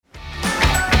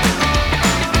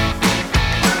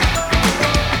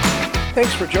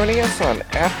Thanks for joining us on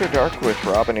After Dark with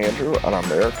Rob and Andrew on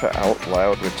America Out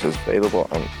Loud, which is available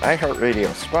on iHeartRadio,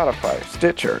 Spotify,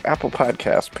 Stitcher, Apple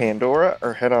Podcasts, Pandora,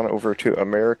 or head on over to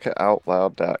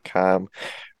AmericaOutloud.com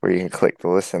where you can click the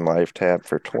Listen Live tab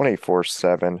for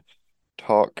 24/7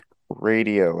 talk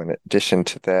radio. In addition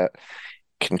to that,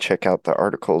 you can check out the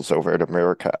articles over at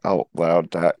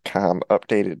AmericaOutloud.com,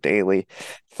 updated daily,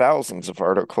 thousands of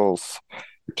articles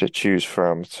to choose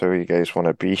from. So you guys want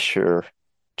to be sure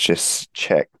just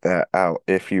check that out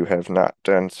if you have not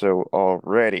done so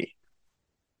already.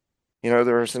 There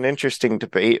was an interesting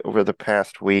debate over the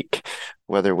past week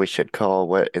whether we should call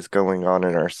what is going on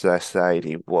in our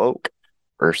society woke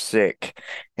or sick.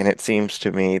 And it seems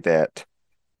to me that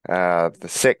the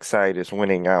sick side is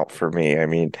winning out for me. I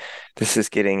mean, this is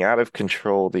getting out of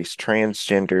control. These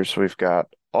transgenders we've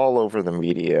got all over the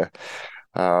media,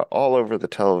 all over the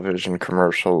television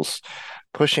commercials,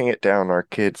 pushing it down our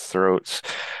kids' throats.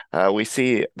 We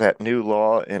see that new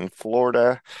law in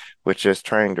Florida, which is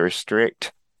trying to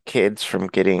restrict kids from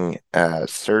getting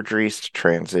surgeries to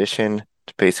transition,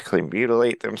 to basically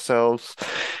mutilate themselves.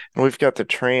 And we've got the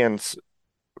trans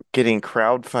getting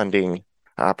crowdfunding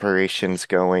operations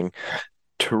going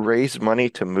to raise money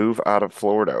to move out of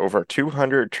Florida. Over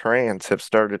 200 trans have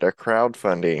started a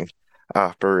crowdfunding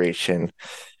operation.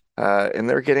 And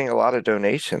they're getting a lot of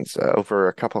donations, over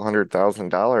a couple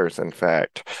 $100,000, in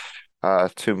fact,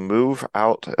 to move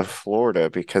out of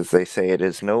Florida because they say it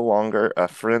is no longer a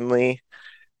friendly,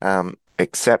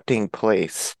 accepting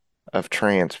place of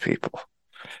trans people.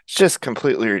 It's just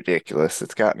completely ridiculous.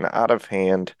 It's gotten out of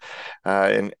hand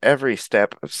in every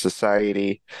step of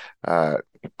society,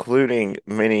 including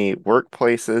many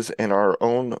workplaces and our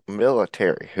own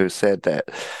military, who said that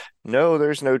no,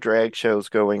 there's no drag shows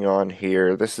going on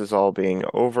here. This is all being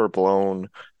overblown,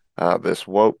 this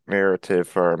woke narrative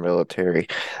for our military.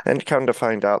 And come to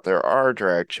find out, there are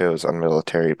drag shows on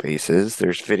military bases.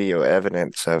 There's video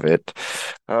evidence of it.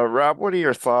 Rob, what are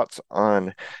your thoughts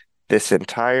on this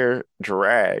entire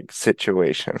drag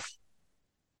situation?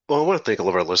 Well, I want to thank all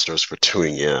of our listeners for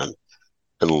tuning in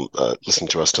and listening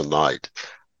to us tonight.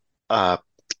 Uh,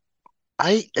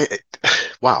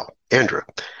 wow, Andrew,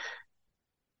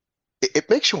 it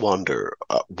makes you wonder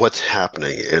what's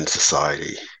happening in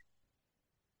society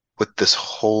with this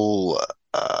whole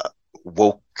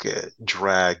woke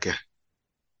drag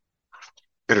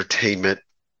entertainment,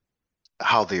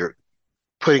 how they're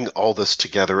putting all this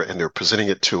together and they're presenting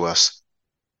it to us.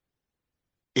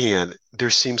 And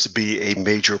there seems to be a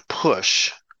major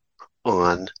push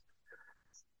on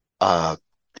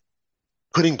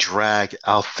putting drag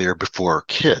out there before our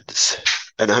kids.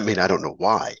 And I mean, I don't know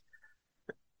why.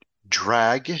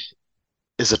 Drag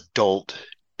is adult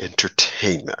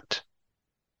entertainment.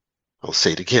 I'll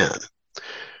say it again.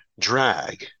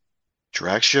 Drag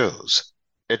shows,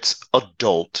 it's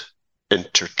adult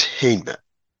entertainment.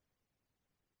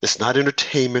 It's not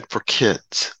entertainment for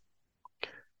kids.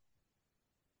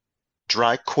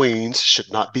 Drag queens should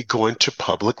not be going to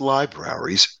public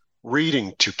libraries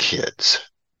reading to kids.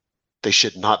 They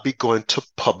should not be going to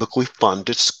publicly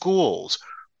funded schools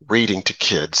reading to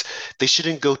kids. They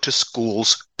shouldn't go to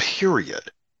schools,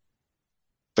 period.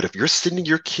 But if you're sending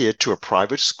your kid to a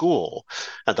private school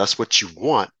and that's what you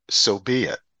want, so be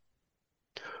it.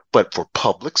 But for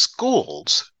public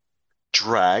schools,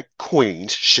 drag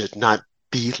queens should not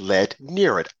be led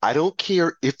near it. I don't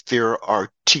care if there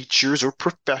are teachers or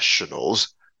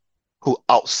professionals who,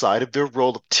 outside of their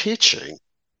role of teaching,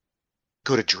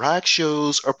 go to drag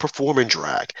shows or perform in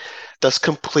drag. That's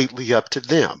completely up to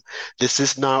them. This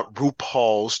is not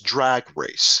RuPaul's Drag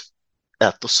Race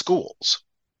at the schools.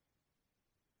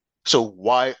 So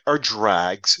why are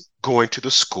drags going to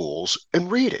the schools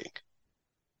and reading?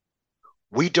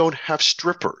 We don't have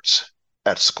strippers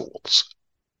at schools.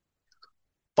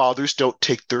 Fathers don't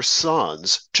take their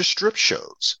sons to strip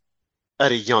shows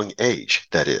at a young age,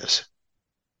 that is.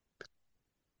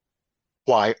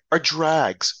 Why are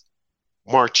drags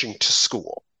marching to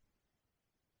school?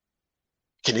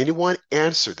 Can anyone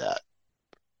answer that?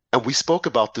 And we spoke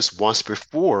about this once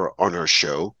before on our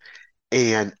show,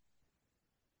 and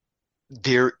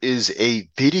there is a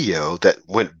video that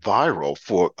went viral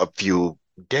for a few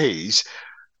days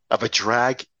of a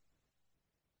drag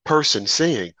person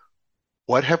saying,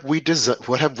 what have we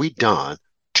done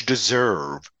to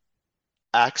deserve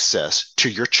access to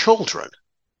your children?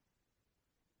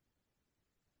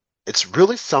 It's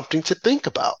really something to think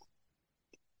about.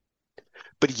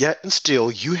 But yet and still,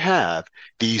 you have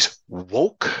these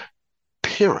woke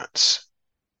parents,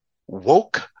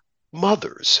 woke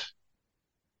mothers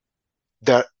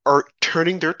that are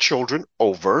turning their children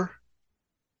over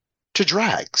to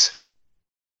drags.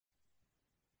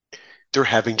 they're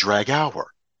having drag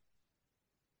hour.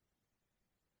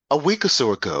 A week or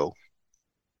so ago,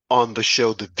 on the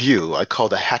show The View, I call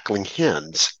the Hackling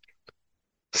Hens,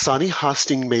 Sonny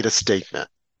Hosting made a statement,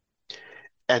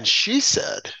 and she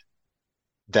said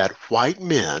that white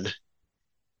men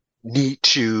need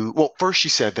to, well, first she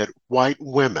said that white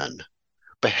women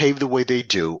behave the way they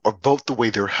do or vote the way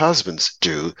their husbands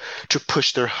do to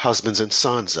push their husbands and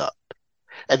sons up,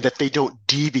 and that they don't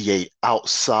deviate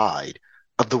outside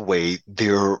of the way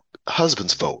their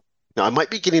husbands vote. Now, I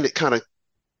might be getting it kind of,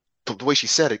 the way she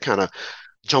said it, kind of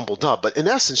jumbled up, but in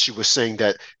essence, she was saying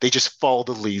that they just follow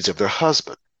the leads of their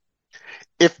husband.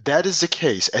 If that is the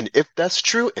case, and if that's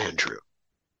true, Andrew,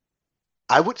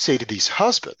 I would say to these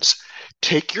husbands,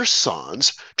 take your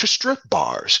sons to strip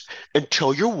bars and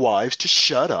tell your wives to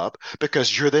shut up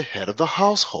because you're the head of the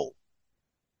household.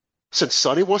 Since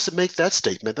Sonny wants to make that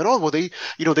statement that, oh, well,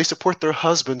 they support their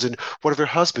husbands and whatever their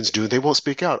husbands do, they won't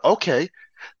speak out. Okay,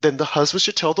 then the husband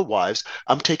should tell the wives,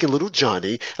 I'm taking little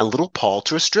Johnny and little Paul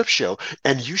to a strip show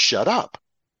and you shut up.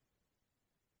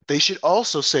 They should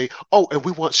also say, oh, and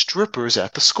we want strippers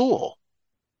at the school.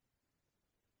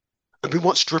 And we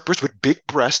want strippers with big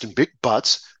breasts and big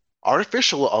butts,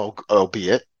 artificial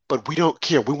albeit, but we don't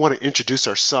care. We want to introduce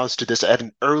our sons to this at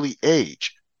an early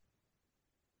age.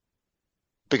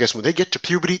 Because when they get to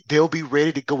puberty, they'll be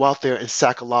ready to go out there and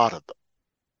sack a lot of them.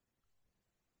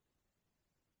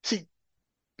 See,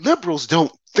 liberals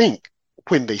don't think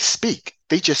when they speak,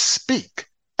 they just speak.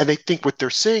 And they think what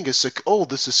they're saying is like, oh,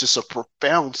 this is just a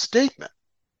profound statement.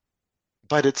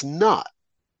 But it's not.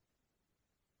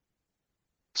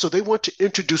 So they want to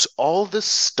introduce all this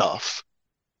stuff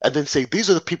and then say, these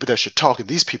are the people that should talk and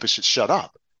these people should shut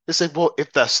up. They say, well,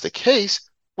 if that's the case,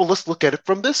 well, let's look at it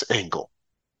from this angle.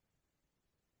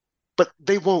 But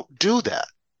they won't do that.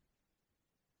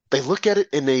 They look at it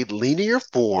in a linear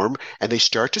form and they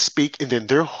start to speak, and then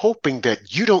they're hoping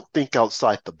that you don't think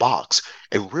outside the box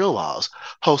and realize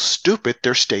how stupid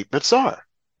their statements are.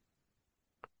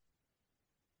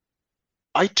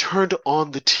 I turned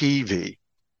on the TV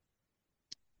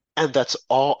and that's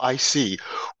all I see.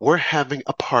 We're having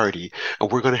a party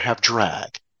and we're going to have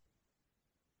drag.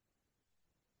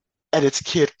 And it's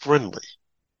kid friendly.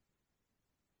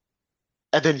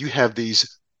 And then you have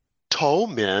these tall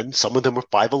men, some of them are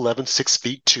 5'11",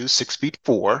 6'2",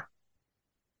 6'4",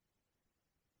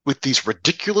 with these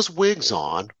ridiculous wigs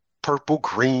on, purple,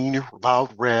 green,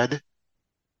 loud red,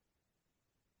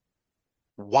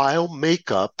 wild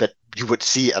makeup that you would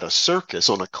see at a circus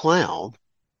on a clown,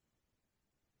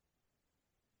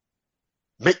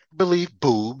 make-believe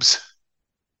boobs,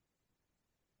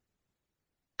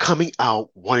 coming out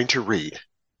wanting to read.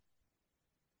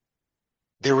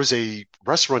 There was a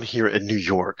restaurant here in New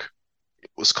York. It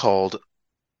was called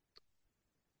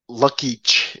Lucky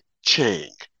Chang.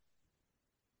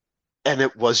 And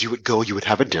it was, you would go, you would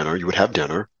have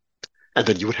dinner, and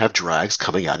then you would have drags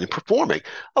coming out and performing.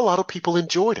 A lot of people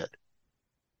enjoyed it.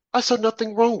 I saw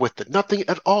nothing wrong with it, nothing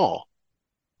at all.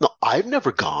 No, I've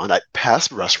never gone. I passed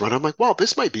the restaurant. I'm like, wow,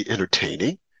 this might be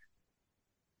entertaining.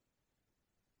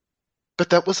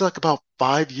 But that was like about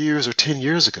 5 years or 10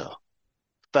 years ago.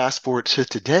 Fast forward to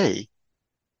today,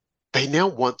 they now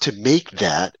want to make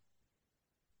that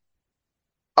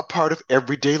a part of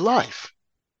everyday life.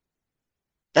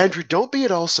 Andrew, don't be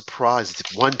at all surprised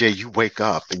if one day you wake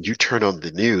up and you turn on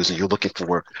the news and you're looking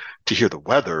for to hear the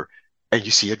weather and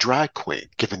you see a drag queen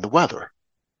giving the weather.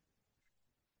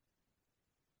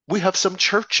 We have some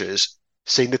churches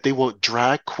saying that they want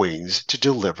drag queens to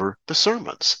deliver the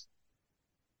sermons.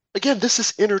 Again, this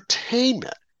is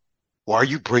entertainment. Why are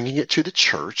you bringing it to the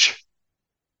church?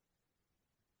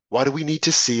 Why do we need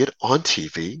to see it on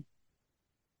TV?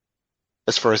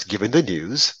 As far as giving the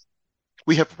news,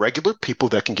 we have regular people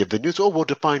that can give the news. Oh, we'll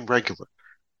define regular.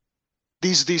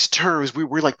 These terms, we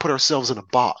like put ourselves in a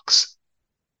box.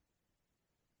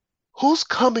 Who's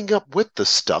coming up with this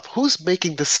stuff? Who's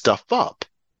making this stuff up?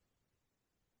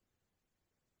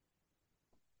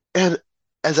 And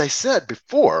as I said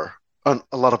before on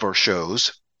a lot of our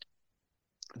shows,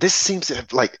 this seems to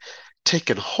have like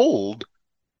taken hold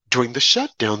during the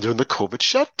shutdown, during the COVID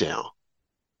shutdown.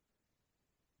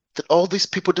 That all these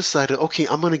people decided, okay,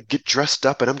 I'm going to get dressed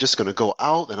up and I'm just going to go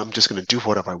out and I'm just going to do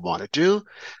whatever I want to do.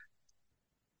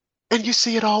 And you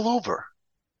see it all over.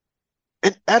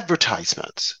 And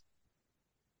advertisements.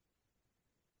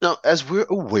 Now, as we're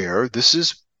aware, this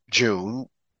is June,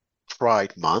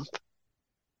 Pride Month.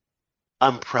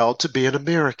 I'm proud to be an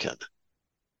American.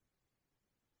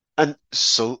 And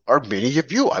so are many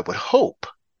of you, I would hope.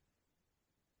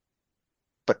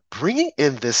 But bringing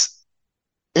in this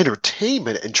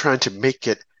entertainment and trying to make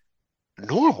it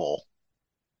normal,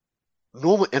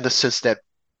 Normal in the sense that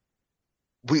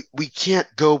we can't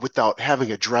go without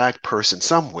having a drag person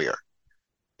somewhere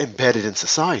embedded in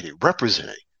society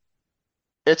representing.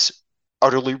 It's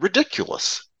utterly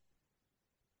ridiculous.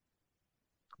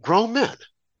 Grown men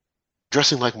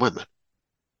dressing like women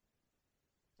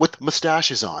with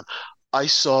mustaches on. I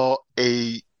saw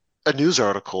a news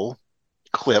article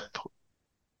clip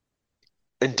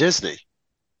in Disney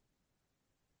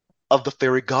of the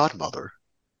fairy godmother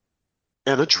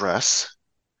in a dress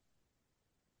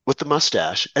with the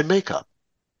mustache and makeup.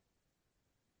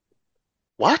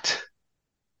 What?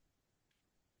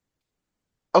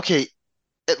 Okay,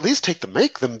 at least take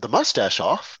the mustache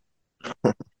off.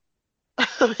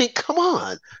 I mean, come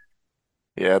on.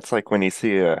 Yeah, it's like when you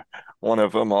see one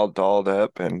of them all dolled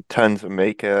up and tons of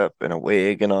makeup and a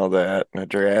wig and all that and a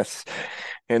dress,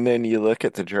 and then you look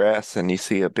at the dress and you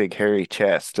see a big hairy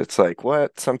chest. It's like,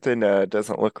 what? Something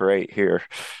doesn't look right here.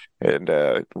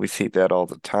 And we see that all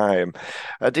the time.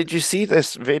 Did you see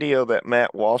this video that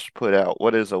Matt Walsh put out?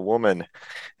 What is a woman?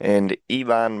 And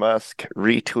Elon Musk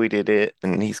retweeted it,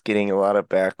 and he's getting a lot of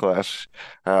backlash.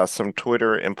 Some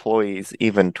Twitter employees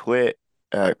even quit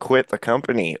the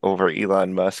company over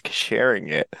Elon Musk sharing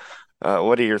it.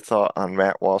 What are your thoughts on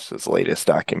Matt Walsh's latest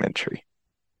documentary?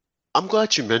 I'm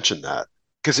glad you mentioned that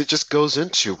because it just goes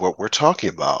into what we're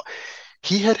talking about.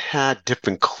 He had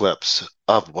different clips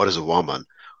of What is a Woman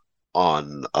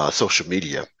on social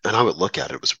media, and I would look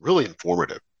at it. It was really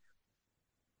informative.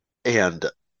 And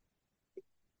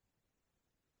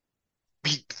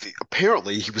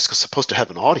apparently, he was supposed to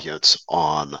have an audience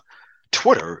on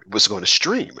Twitter. It was going to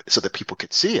stream so that people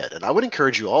could see it. And I would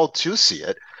encourage you all to see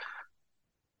it,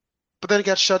 but then it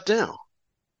got shut down.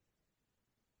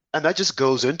 And that just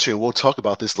goes into, and we'll talk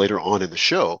about this later on in the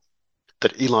show,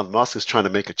 that Elon Musk is trying to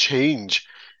make a change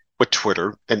with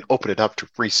Twitter and open it up to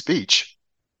free speech.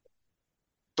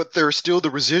 But there are still the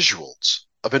residuals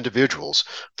of individuals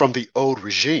from the old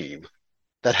regime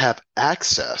that have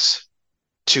access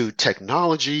to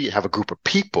technology, have a group of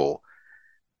people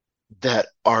that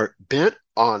are bent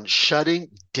on shutting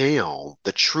down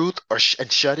the truth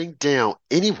and shutting down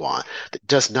anyone that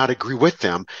does not agree with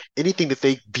them, anything that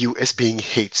they view as being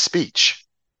hate speech.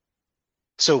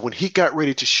 So when he got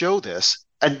ready to show this,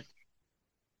 and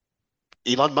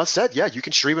Elon Musk said, yeah, you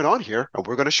can stream it on here and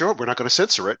we're going to show it. We're not going to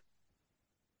censor it.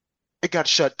 It got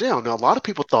shut down. Now, a lot of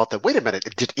people thought that, wait a minute,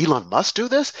 did Elon Musk do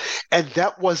this? And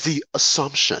that was the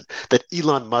assumption that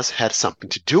Elon Musk had something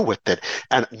to do with it.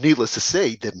 And needless to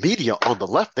say, the media on the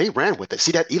left, they ran with it.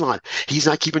 See that Elon, he's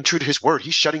not keeping true to his word.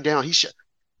 He's shutting down.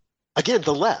 Again,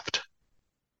 the left.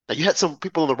 Now, you had some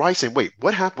people on the right saying, wait,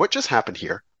 what just happened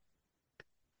here?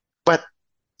 But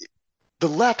the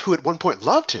left, who at one point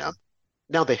loved him,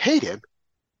 now they hate him.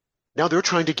 Now they're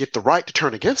trying to get the right to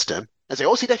turn against him and say,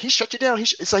 oh, see that? He shut you down.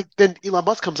 It's like, then Elon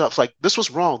Musk comes out, it's like, this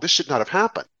was wrong. This should not have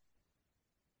happened.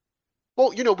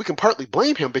 Well, we can partly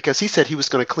blame him because he said he was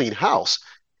going to clean house.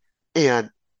 And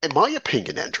in my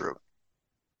opinion, Andrew,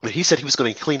 when he said he was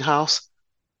going to clean house,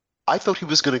 I thought he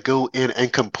was going to go in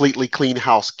and completely clean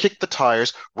house, kick the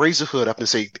tires, raise the hood up and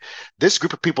say, this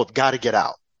group of people got to get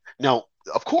out. Now,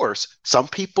 of course, some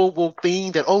people will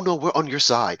think that, oh no, we're on your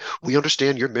side. We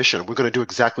understand your mission. We're going to do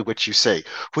exactly what you say,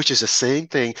 which is the same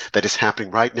thing that is happening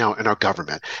right now in our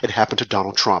government. It happened to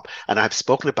Donald Trump. And I've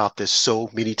spoken about this so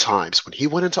many times. When he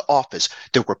went into office,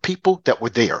 there were people that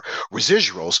were there,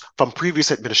 residuals from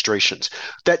previous administrations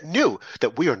that knew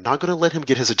that we are not going to let him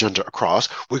get his agenda across.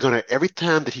 We're going to, every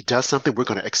time that he does something, we're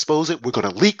going to expose it. We're going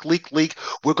to leak.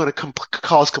 We're going to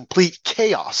cause complete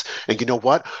chaos. And you know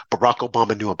what? Barack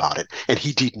Obama knew about it. And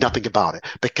he did nothing about it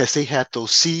because they had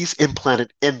those seeds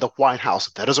implanted in the White House.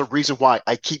 That is a reason why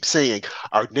I keep saying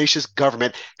our nation's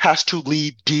government has to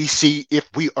leave DC if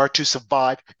we are to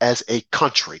survive as a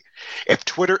country. If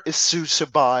Twitter is to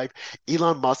survive,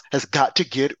 Elon Musk has got to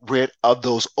get rid of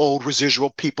those old residual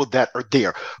people that are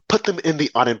there. Put them in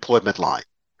the unemployment line.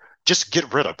 Just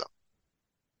get rid of them.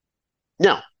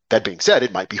 Now, that being said,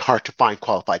 it might be hard to find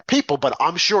qualified people, but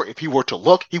I'm sure if he were to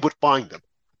look, he would find them.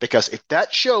 Because if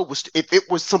it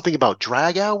was something about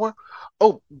drag hour,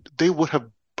 oh, they would have,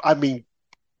 I mean,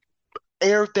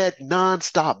 aired that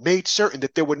nonstop, made certain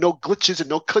that there were no glitches and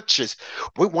no glitches.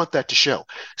 We want that to show.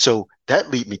 So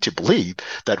that lead me to believe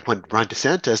that when Ron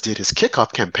DeSantis did his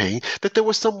kickoff campaign, that there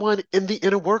was someone in the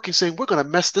inner working saying, we're going to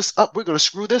mess this up. We're going to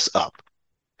screw this up.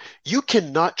 You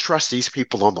cannot trust these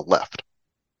people on the left.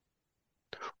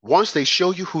 Once they show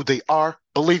you who they are,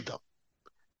 believe them.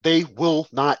 They will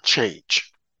not change.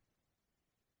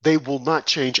 They will not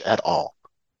change at all.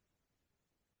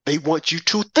 They want you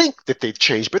to think that they've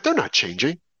changed, but they're not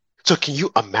changing. So can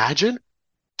you imagine?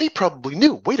 They probably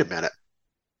knew, wait a minute.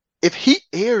 If he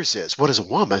airs this, what is a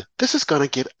woman, this is going to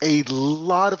get a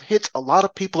lot of hits. A lot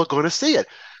of people are going to see it.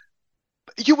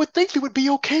 You would think they would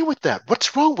be okay with that.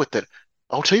 What's wrong with it?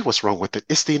 I'll tell you what's wrong with it.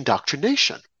 It's the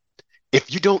indoctrination.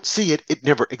 If you don't see it, it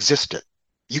never existed.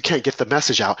 You can't get the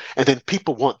message out. And then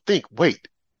people won't think, wait,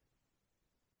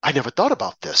 I never thought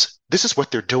about this. This is what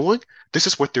they're doing. This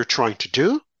is what they're trying to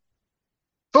do.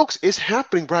 Folks, it's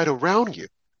happening right around you.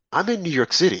 I'm in New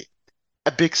York City,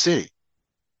 a big city.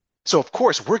 So, of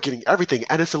course, we're getting everything,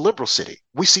 and it's a liberal city.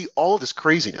 We see all this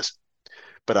craziness.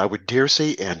 But I would dare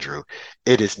say, Andrew,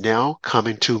 it is now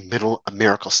coming to middle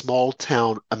America, small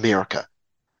town America.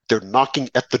 They're knocking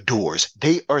at the doors.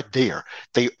 They are there.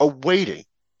 They are waiting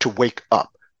to wake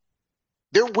up.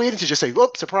 They're waiting to just say,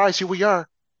 "Oops, surprise, here we are.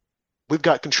 We've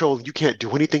got control, and you can't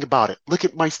do anything about it." Look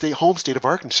at my home state of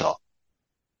Arkansas,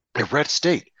 a red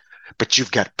state. But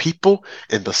you've got people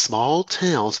in the small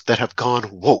towns that have gone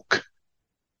woke.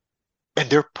 And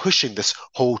they're pushing this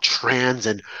whole trans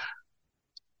and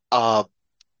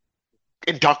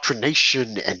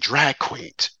indoctrination and drag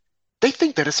queens. They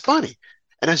think that it's funny.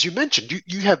 And as you mentioned,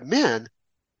 you have men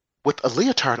with a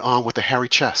leotard on with a hairy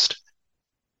chest.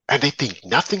 And they think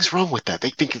nothing's wrong with that. They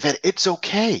think that it's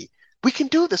okay. We can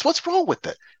do this. What's wrong with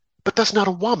it? But that's not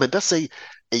a woman. That's a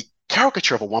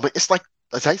caricature of a woman. It's like,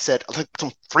 as I said, like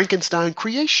some Frankenstein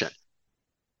creation.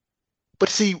 But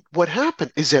see, what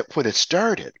happened is that when it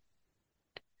started,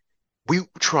 we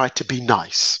tried to be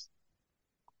nice.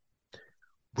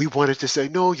 We wanted to say,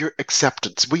 no, your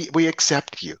acceptance. We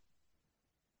accept you.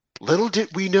 Little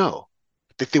did we know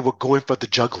that they were going for the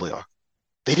jugular.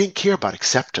 They didn't care about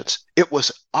acceptance. It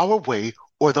was our way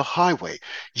or the highway.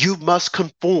 You must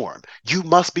conform. You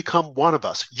must become one of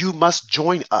us. You must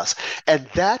join us. And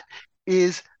that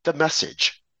is the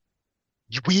message.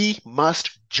 We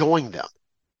must join them.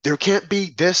 There can't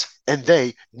be this and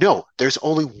they. No, there's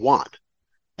only one.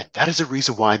 And that is the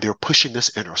reason why they're pushing this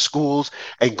in our schools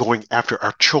and going after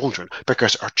our children,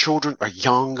 because our children are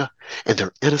young and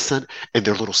they're innocent and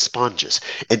they're little sponges.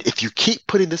 And if you keep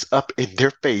putting this up in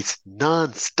their face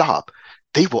nonstop,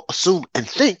 they will assume and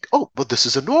think, oh, well, this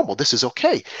is a normal. This is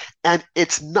okay. And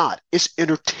it's not. It's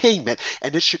entertainment,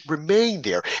 and it should remain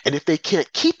there. And if they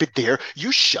can't keep it there,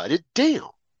 you shut it down.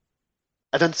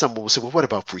 And then someone will say, well, what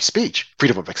about free speech,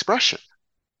 freedom of expression?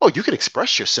 Oh, you can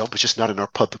express yourself, but just not in our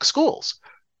public schools.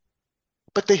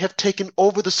 But they have taken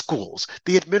over the schools,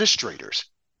 the administrators.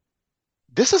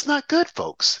 This is not good,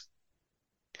 folks.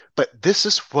 But this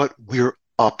is what we're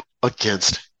up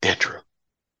against, Andrew.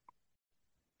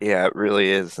 Yeah, it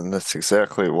really is. And that's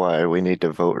exactly why we need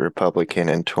to vote Republican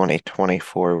in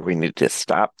 2024. We need to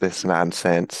stop this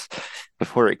nonsense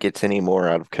before it gets any more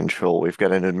out of control. We've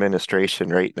got an administration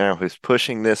right now who's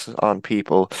pushing this on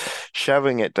people,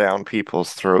 shoving it down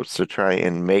people's throats to try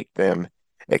and make them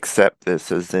accept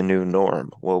this as the new norm.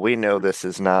 Well, we know this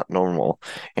is not normal,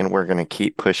 and we're going to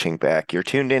keep pushing back. You're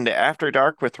tuned into After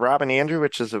Dark with Rob and Andrew,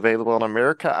 which is available on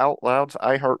America Out Loud's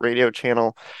iHeartRadio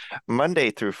channel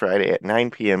Monday through Friday at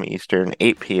 9 p.m. Eastern,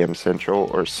 8 p.m. Central,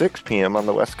 or 6 p.m. on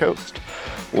the West Coast.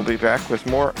 We'll be back with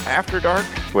more After Dark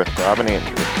with Rob and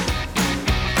Andrew.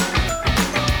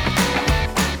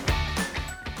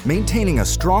 Maintaining a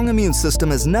strong immune system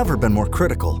has never been more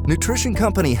critical. Nutrition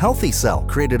company Healthy Cell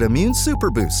created Immune Super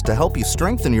Boost to help you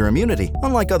strengthen your immunity,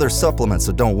 unlike other supplements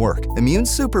that don't work. Immune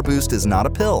Super Boost is not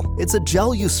a pill. It's a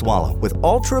gel you swallow with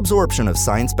ultra-absorption of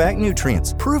science-backed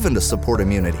nutrients proven to support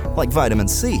immunity, like vitamin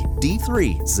C,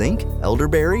 D3, zinc,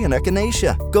 elderberry, and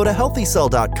echinacea. Go to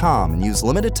healthycell.com and use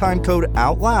limited time code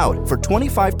OUTLOUD for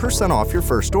 25% off your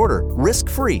first order.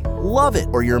 Risk-free. Love it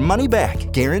or your money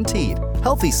back. Guaranteed.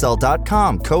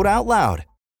 healthycell.com, code OUTLOUD.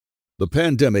 The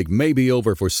pandemic may be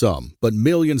over for some, but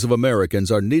millions of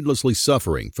Americans are needlessly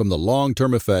suffering from the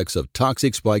long-term effects of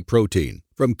toxic spike protein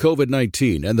from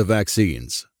COVID-19 and the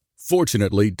vaccines.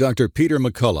 Fortunately, Dr. Peter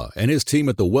McCullough and his team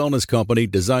at the Wellness Company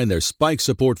designed their spike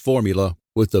support formula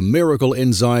with the miracle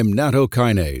enzyme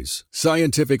nattokinase,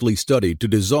 scientifically studied to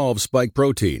dissolve spike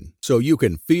protein so you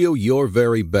can feel your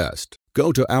very best.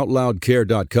 Go to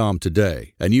OutLoudCare.com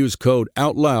today and use code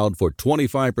OUTLOUD for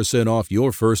 25% off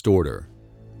your first order.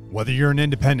 Whether you're an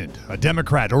independent, a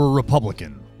Democrat, or a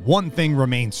Republican, one thing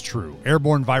remains true.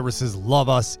 Airborne viruses love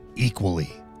us equally.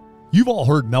 You've all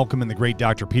heard Malcolm and the great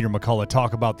Dr. Peter McCullough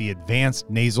talk about the advanced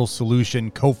nasal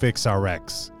solution Cofix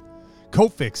RX.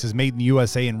 Cofix is made in the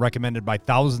USA and recommended by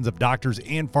thousands of doctors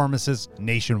and pharmacists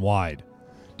nationwide.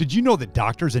 Did you know that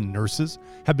doctors and nurses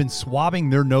have been swabbing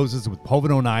their noses with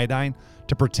povidone iodine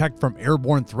to protect from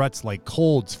airborne threats like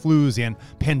colds, flus, and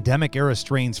pandemic-era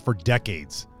strains for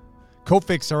decades?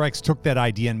 Cofix RX took that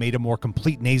idea and made a more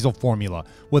complete nasal formula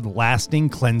with lasting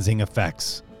cleansing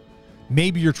effects.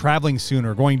 Maybe you're traveling soon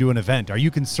or going to an event. Are you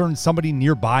concerned somebody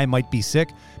nearby might be sick?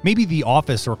 Maybe the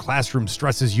office or classroom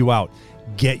stresses you out.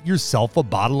 Get yourself a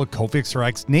bottle of Cofix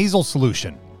RX nasal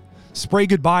solution. Spray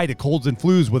goodbye to colds and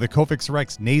flus with a Cofix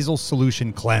RX nasal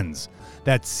solution cleanse.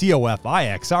 That's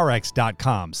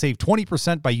COFIXRX.com. Save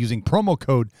 20% by using promo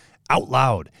code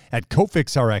OUTLOUD at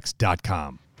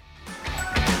CofixRX.com.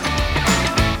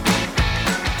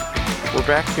 We're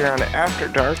back here on After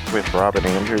Dark with Rob and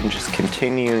Andrew, and just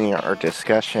continuing our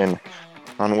discussion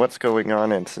on what's going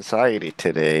on in society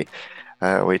today.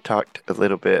 We talked a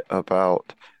little bit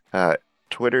about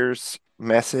Twitter's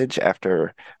message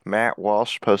after Matt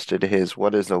Walsh posted his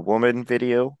 "What is a Woman"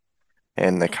 video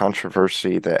and the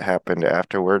controversy that happened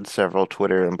afterwards. Several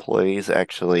Twitter employees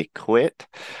actually quit.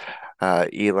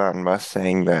 Elon Musk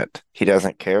saying that he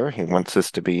doesn't care. He wants this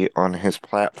to be on his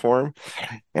platform.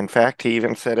 In fact, he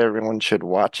even said everyone should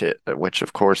watch it, which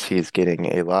of course he's getting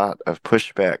a lot of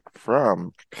pushback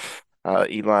from.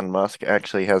 Elon Musk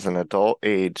actually has an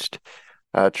adult-aged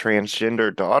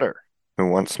transgender daughter who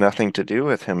wants nothing to do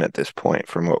with him at this point,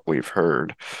 from what we've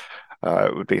heard.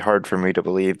 It would be hard for me to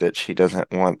believe that she doesn't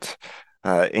want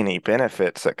any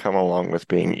benefits that come along with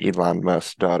being Elon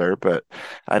Musk's daughter, but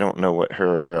I don't know what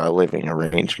her living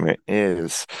arrangement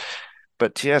is.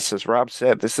 But yes, as Rob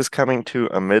said, this is coming to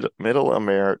a middle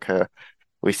America.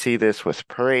 We see this with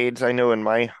parades. I know in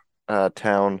my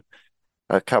town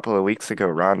a couple of weeks ago,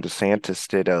 Ron DeSantis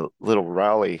did a little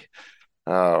rally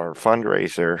or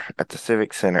fundraiser at the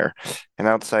Civic Center. And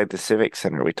outside the Civic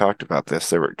Center, we talked about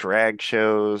this. There were drag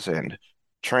shows and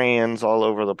trans all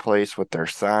over the place with their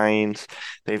signs.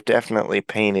 They've definitely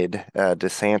painted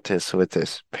DeSantis with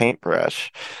this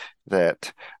paintbrush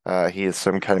that he is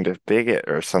some kind of bigot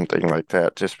or something like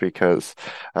that, just because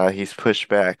he's pushed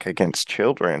back against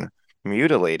children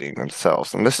mutilating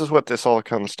themselves. And this is what this all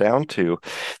comes down to.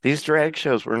 These drag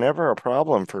shows were never a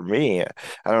problem for me.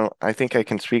 I think I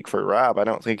can speak for Rob. I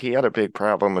don't think he had a big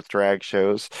problem with drag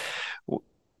shows.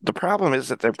 The problem is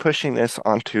that they're pushing this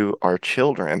onto our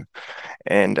children.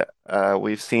 And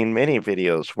we've seen many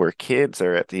videos where kids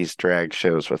are at these drag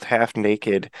shows with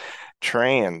half-naked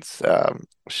trans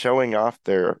showing off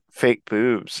their fake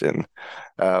boobs and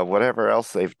whatever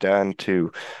else they've done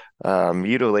to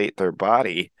mutilate their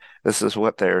body. This is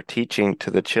what they're teaching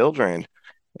to the children.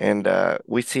 And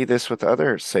we see this with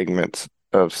other segments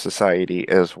of society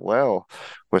as well,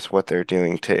 with what they're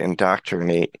doing to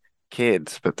indoctrinate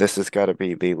kids. But this has got to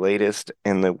be the latest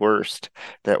and the worst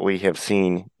that we have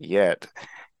seen yet.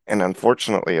 And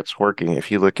unfortunately, it's working. If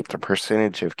you look at the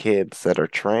percentage of kids that are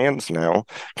trans now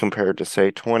compared to,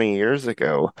 say, 20 years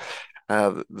ago,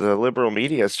 the liberal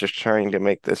media is just trying to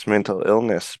make this mental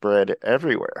illness spread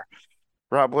everywhere.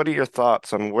 Rob, what are your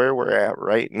thoughts on where we're at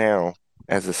right now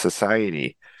as a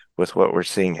society with what we're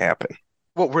seeing happen?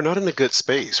 Well, we're not in a good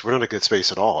space. We're not in a good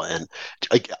space at all. And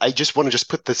I just want to just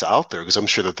put this out there because I'm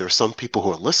sure that there's some people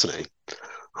who are listening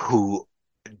who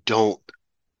don't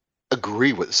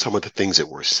agree with some of the things that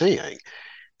we're saying.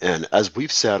 And as we've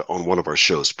said on one of our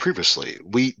shows previously,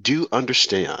 we do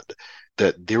understand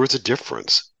that there is a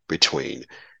difference between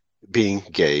being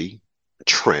gay,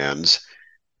 trans,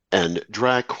 and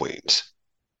drag queens.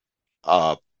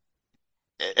 And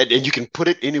you can put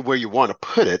it anywhere you want to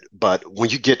put it, but when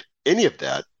you get any of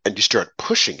that and you start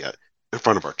pushing it in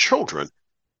front of our children,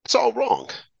 it's all wrong.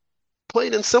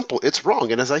 Plain and simple, it's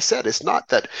wrong. And as I said, it's not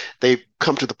that they've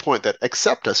come to the point that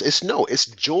accept us. It's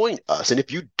join us. And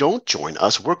if you don't join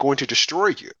us, we're going to destroy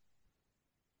you.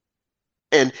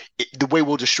 And the way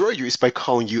we'll destroy you is by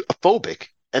calling you a phobic.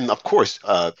 And of course,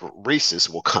 racist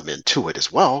will come into it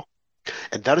as well.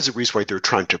 And that is the reason why they're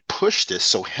trying to push this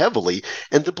so heavily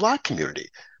in the Black community,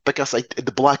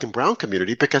 the Black and brown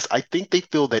community, because I think they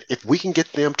feel that if we can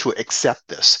get them to accept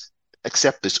this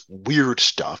weird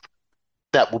stuff,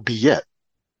 that will be it.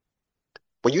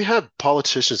 When you have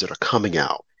politicians that are coming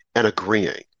out and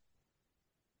agreeing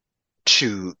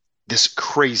to this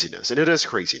craziness, and it is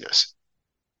craziness,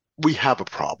 we have a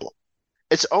problem.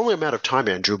 It's only a matter of time,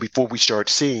 Andrew, before we start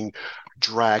seeing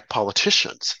drag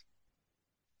politicians.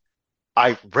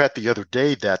 I read the other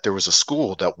day that there was a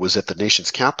school that was at the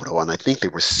nation's capital, and I think they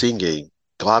were singing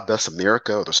God Bless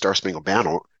America or the Star Spangled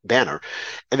Banner,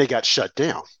 and they got shut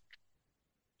down.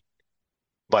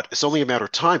 But it's only a matter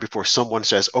of time before someone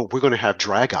says, oh, we're going to have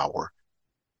drag hour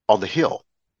on the Hill.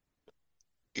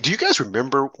 Do you guys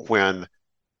remember when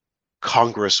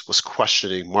Congress was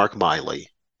questioning Mark Miley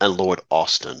and Lloyd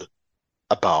Austin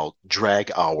about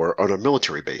drag hour on a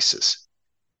military basis?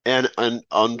 And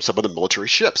on some of the military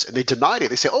ships, and they denied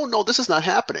it. They say, oh, no, this is not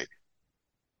happening.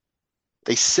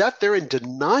 They sat there and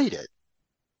denied it,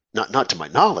 not to my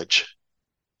knowledge.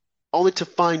 only to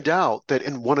find out that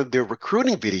in one of their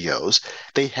recruiting videos,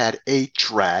 they had a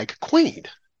drag queen.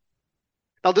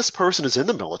 Now, this person is in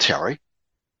the military,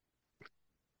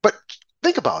 but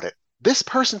think about it. This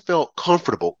person felt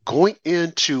comfortable going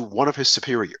into one of his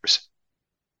superiors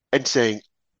and saying,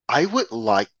 I would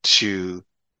like to,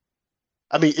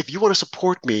 I mean, if you want to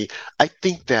support me, I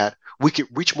think that we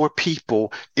could reach more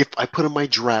people if I put in my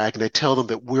drag and I tell them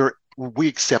that we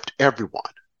accept everyone.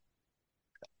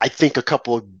 I think a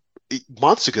couple of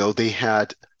months ago, they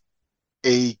had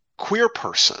a queer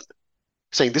person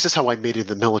saying, this is how I made it in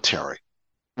the military.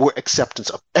 We're acceptance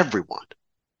of everyone.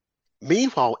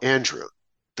 Meanwhile, Andrew,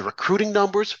 the recruiting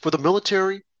numbers for the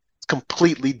military is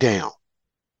completely down.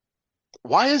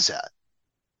 Why is that?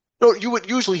 No, you would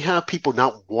usually have people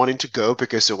not wanting to go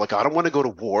because they're like, I don't want to go to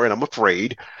war and I'm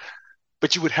afraid.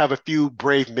 But you would have a few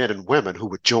brave men and women who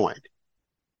would join.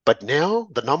 But now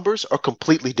the numbers are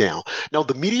completely down. Now,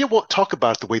 the media won't talk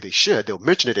about it the way they should. They'll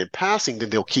mention it in passing, then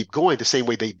they'll keep going the same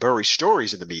way they bury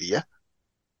stories in the media.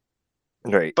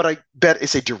 Right. But I bet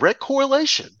it's a direct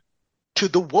correlation to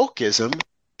the wokeism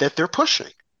that they're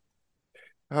pushing.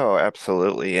 Oh,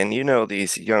 absolutely. And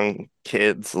these young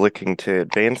kids looking to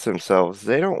advance themselves,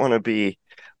 they don't want to be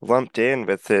lumped in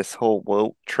with this whole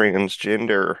woke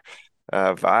transgender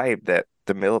vibe that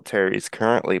the military is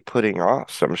currently putting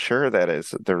off. So I'm sure that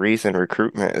is the reason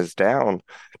recruitment is down.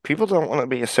 People don't want to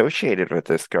be associated with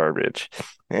this garbage.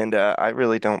 And I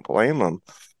really don't blame them.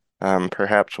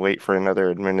 Perhaps wait for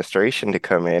another administration to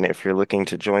come in if you're looking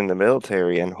to join the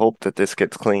military and hope that this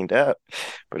gets cleaned up.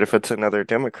 But if it's another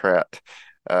Democrat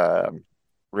uh,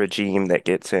 regime that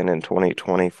gets in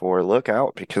 2024, look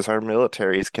out because our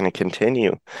military is going to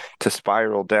continue to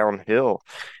spiral downhill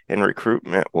and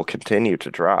recruitment will continue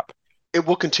to drop. It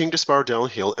will continue to spiral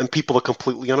downhill, and people are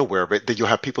completely unaware of it. That you'll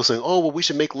have people saying, "Oh, well, we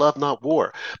should make love, not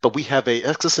war." But we have a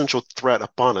existential threat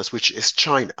upon us, which is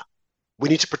China. We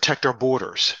need to protect our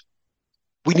borders.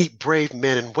 We need brave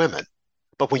men and women.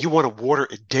 But when you want to water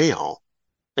it down,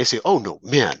 they say, "Oh no,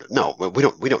 man, no,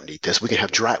 we don't need this. We can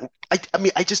have drag." I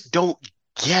mean, I just don't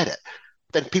get it.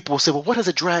 Then people will say, "Well, what has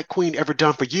a drag queen ever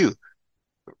done for you?"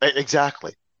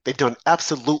 Exactly. They've done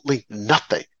absolutely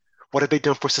nothing. What have they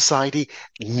done for society?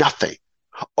 Nothing.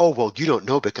 Oh, well, you don't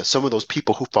know because some of those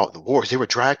people who fought in the wars, they were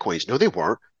drag queens. No, they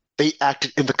weren't. They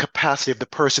acted in the capacity of the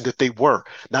person that they were,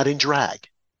 not in drag.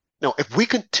 Now, if we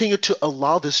continue to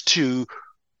allow this to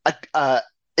uh, uh,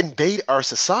 invade our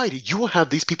society, you will have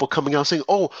these people coming out saying,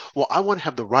 oh, well, I want to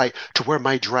have the right to wear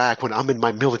my drag when I'm in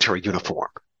my military uniform.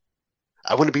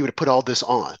 I want to be able to put all this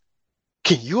on.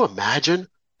 Can you imagine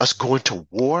us going to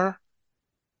war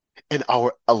in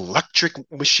our electric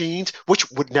machines, which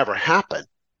would never happen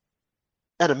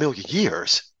in a million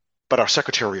years? But our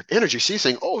Secretary of Energy, she's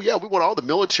saying, oh, yeah, we want all the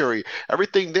military,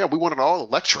 everything there. We want it all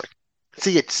electric.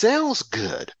 See, it sounds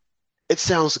good. It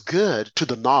sounds good to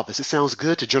the novice. It sounds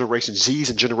good to Generation Zs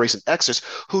and Generation Xers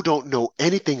who don't know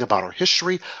anything about our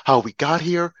history, how we got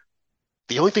here.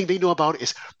 The only thing they know about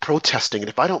is protesting. And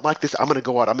if I don't like this, I'm going to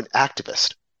go out. I'm an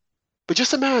activist. But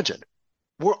just imagine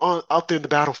out there in the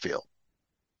battlefield,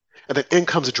 and then in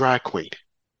comes a drag queen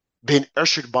being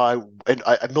ushered by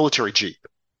a military jeep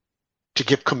to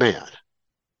give command.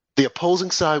 The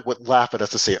opposing side would laugh at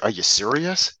us and say, are you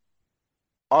serious?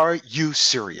 Are you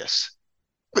serious?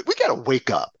 We got to wake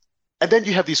up. And then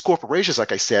you have these corporations,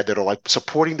 like I said, that are like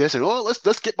supporting this and, oh,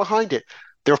 let's get behind it.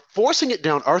 They're forcing it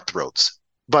down our throats.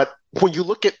 But when you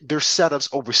look at their setups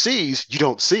overseas, you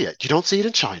don't see it. You don't see it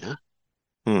in China.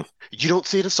 Hmm. You don't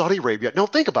see it in Saudi Arabia. Now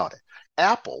think about it.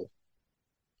 Apple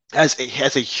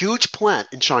has a huge plant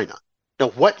in China. Now,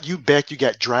 what you bet you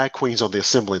got drag queens on the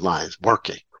assembly lines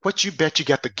working? What you bet you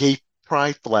got the gay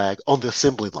pride flag on the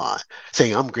assembly line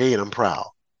saying, I'm gay and I'm proud?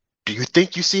 Do you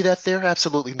think you see that there?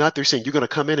 Absolutely not. They're saying you're going to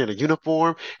come in a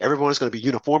uniform. Everyone is going to be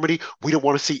uniformity. We don't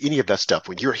want to see any of that stuff.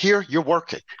 When you're here, you're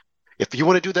working. If you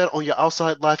want to do that on your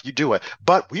outside life, you do it.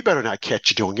 But we better not catch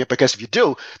you doing it because if you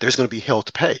do, there's going to be hell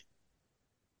to pay.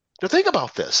 Now think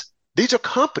about this. These are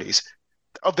companies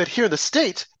that here in the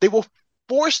States, they will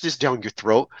force this down your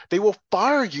throat. They will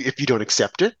fire you if you don't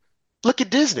accept it. Look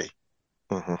at Disney.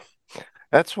 Mhm.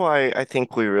 That's why I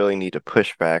think we really need to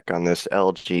push back on this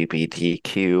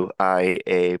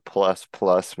LGBTQIA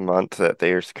plus month that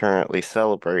they're currently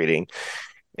celebrating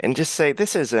and just say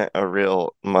this isn't a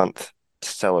real month to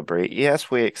celebrate. Yes,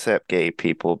 we accept gay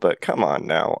people, but come on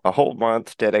now, a whole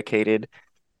month dedicated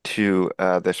to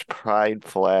this pride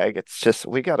flag. It's just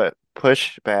we gotta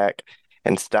push back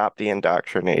and stop the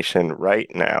indoctrination right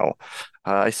now.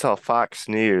 I saw Fox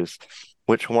News,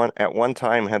 which one at one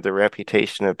time had the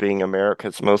reputation of being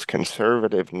America's most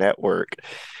conservative network.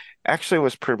 actually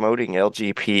was promoting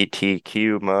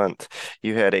LGBTQ month.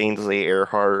 You had Ainsley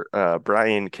Earhart,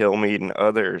 Brian Kilmeade, and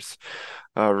others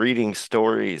reading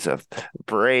stories of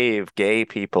brave gay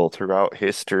people throughout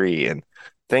history and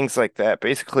things like that,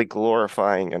 basically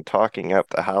glorifying and talking up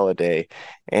the holiday.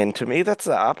 And to me, that's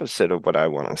the opposite of what I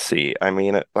want to see. I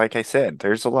mean, like I said,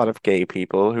 there's a lot of gay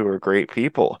people who are great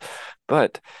people,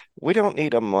 but we don't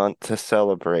need a month to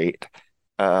celebrate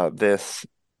this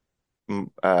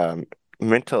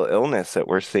mental illness that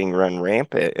we're seeing run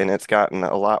rampant, and it's gotten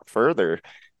a lot further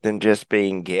than just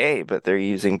being gay, but they're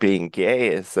using being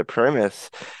gay as the premise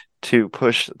to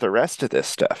push the rest of this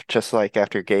stuff. Just like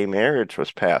after gay marriage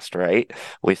was passed, right?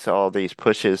 We saw these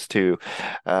pushes to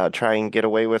try and get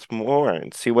away with more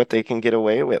and see what they can get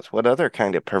away with, what other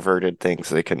kind of perverted things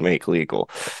they can make legal.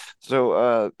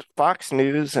 So Fox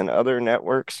News and other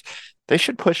networks, they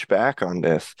should push back on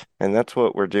this. And that's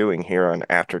what we're doing here on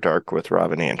After Dark with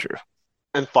Rob and Andrew.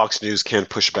 And Fox News can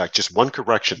push back. Just one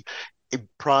correction.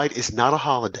 Pride is not a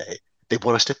holiday. They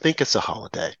want us to think it's a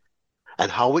holiday. And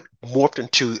how it morphed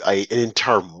into an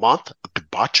entire month of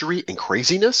debauchery and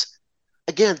craziness.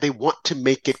 Again, they want to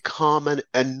make it common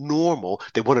and normal.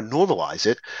 They want to normalize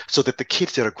it so that the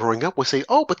kids that are growing up will say,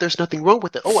 oh, but there's nothing wrong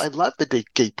with it. Oh, I love the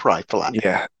gay pride flag.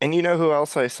 Yeah. And you know who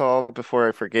else I saw before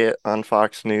I forget on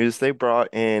Fox News? They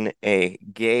brought in a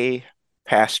gay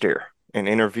pastor and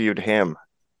interviewed him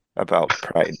about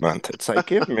Pride Month. It's like,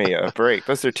 give me a break.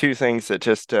 Those are two things that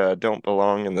just don't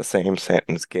belong in the same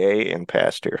sentence, gay and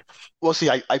pastor. Well, see,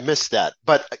 I missed that,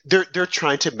 but they're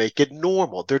trying to make it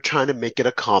normal. They're trying to make it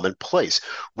a commonplace.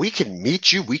 We can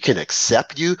meet you, we can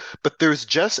accept you, but there's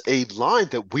just a line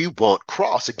that we won't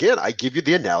cross. Again, I give you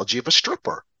the analogy of a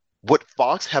stripper. Would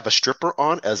Fox have a stripper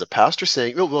on as a pastor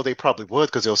saying, oh, well, they probably would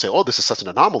because they'll say, oh, this is such an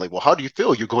anomaly. Well, how do you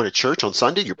feel? You're going to church on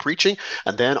Sunday, you're preaching,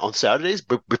 and then on Saturdays,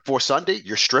 before Sunday,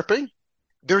 you're stripping?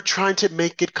 They're trying to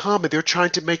make it common. They're trying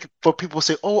to make it for people to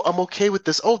say, oh, I'm okay with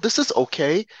this. Oh, this is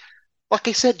okay. Like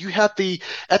I said, you have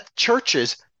at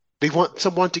churches, they want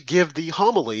someone to give the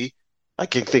homily, I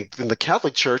can think in the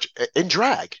Catholic Church, in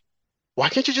drag. Why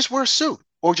can't you just wear a suit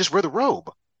or just wear the robe?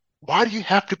 Why do you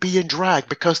have to be in drag?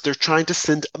 Because they're trying to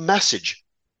send a message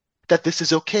that this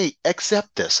is okay.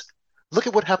 Accept this. Look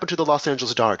at what happened to the Los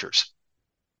Angeles Dodgers,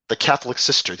 the Catholic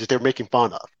sister that they're making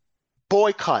fun of.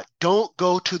 Boycott. Don't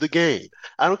go to the game.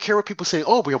 I don't care what people say.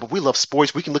 Oh, we love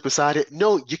sports. We can look beside it.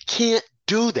 No, you can't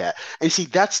do that. And see,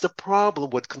 that's the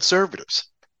problem with conservatives.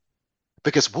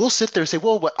 Because we'll sit there and say,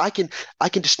 well, I can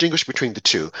distinguish between the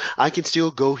two. I can still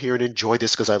go here and enjoy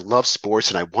this because I love sports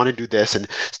and I want to do this and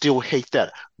still hate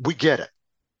that. We get it.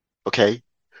 Okay.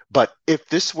 But if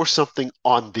this were something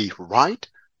on the right,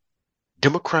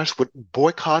 Democrats would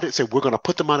boycott it, say, we're going to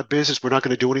put them out of business. We're not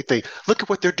going to do anything. Look at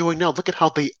what they're doing now. Look at how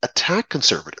they attack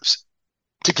conservatives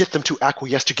to get them to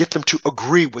acquiesce, to get them to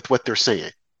agree with what they're saying.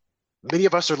 Many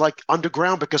of us are like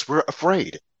underground because we're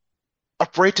afraid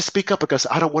to speak up because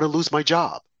I don't want to lose my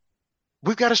job.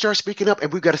 We've got to start speaking up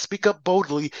and we've got to speak up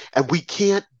boldly and we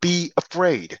can't be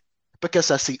afraid because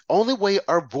that's the only way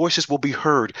our voices will be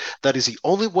heard. That is the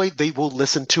only way they will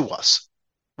listen to us.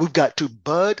 We've got to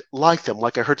Bud Light them.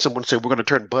 Like I heard someone say, we're going to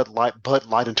turn Bud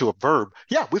Light into a verb.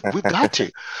 Yeah, we've got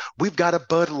to. We've got to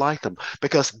Bud Light them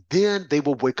because then they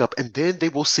will wake up and then they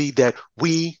will see that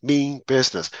we mean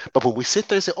business. But when we sit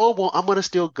there and say, oh, well, I'm going to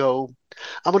still go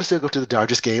to the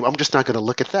Dodgers game. I'm just not going to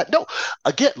look at that. No,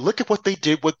 again, look at what they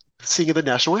did with singing the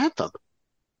national anthem.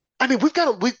 I mean, we've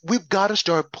got to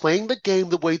start playing the game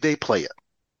the way they play it.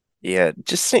 Yeah,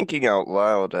 just thinking out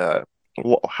loud,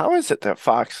 well, how is it that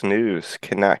Fox News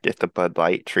cannot get the Bud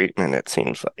Light treatment, it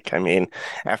seems like? I mean,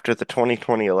 after the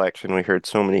 2020 election, we heard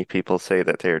so many people say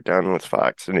that they're done with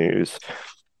Fox News.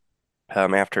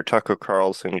 After Tucker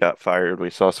Carlson got fired, we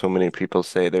saw so many people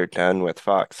say they're done with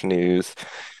Fox News.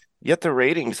 Yet the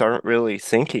ratings aren't really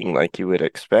sinking like you would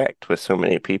expect, with so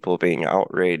many people being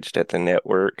outraged at the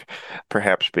network,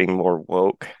 perhaps being more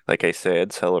woke, like I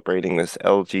said, celebrating this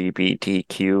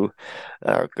LGBTQ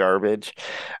garbage.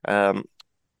 Um,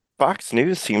 Fox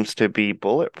News seems to be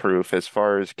bulletproof as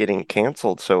far as getting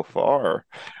canceled so far.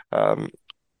 Um,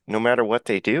 no matter what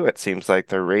they do, it seems like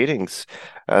their ratings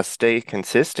stay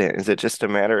consistent. Is it just a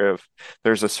matter of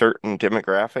there's a certain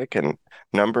demographic and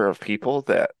number of people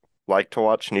that like to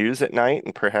watch news at night,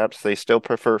 and perhaps they still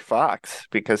prefer Fox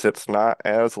because it's not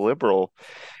as liberal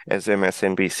as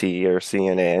MSNBC or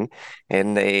CNN,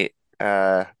 and they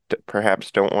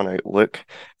perhaps don't want to look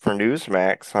for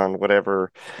Newsmax on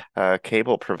whatever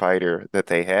cable provider that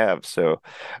they have. So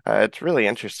it's really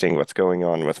interesting what's going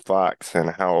on with Fox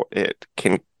and how it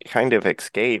can kind of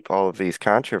escape all of these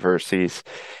controversies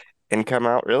and come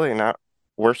out really not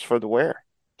worse for the wear.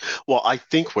 Well, I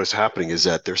think what's happening is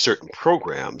that there's certain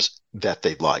programs that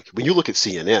they like. When you look at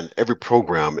CNN, every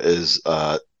program is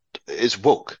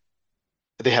woke.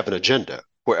 They have an agenda,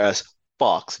 whereas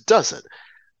Fox doesn't.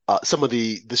 Some of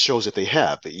the shows that they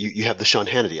have, you have the Sean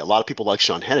Hannity. A lot of people like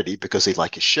Sean Hannity because they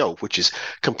like his show, which is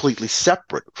completely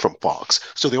separate from Fox.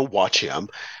 So they'll watch him.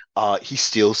 He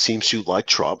still seems to like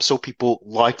Trump, so people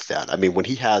like that. I mean, when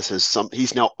he has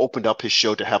he's now opened up his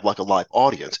show to have like a live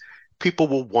audience. People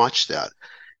will watch that.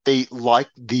 They like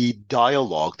the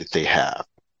dialogue that they have.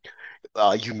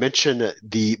 You mentioned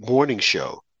the morning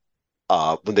show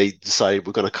when they decided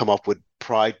we're going to come up with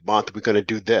Pride Month, we're going to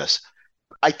do this.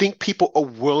 I think people are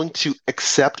willing to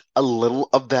accept a little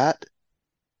of that.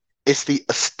 It's the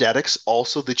aesthetics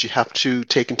also that you have to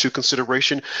take into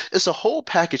consideration. It's a whole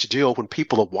package deal when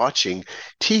people are watching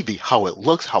TV, how it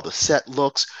looks, how the set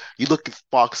looks. You look at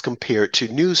Fox compared to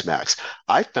Newsmax.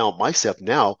 I found myself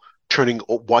now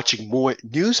watching more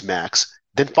Newsmax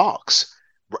than Fox.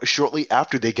 Shortly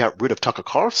after they got rid of Tucker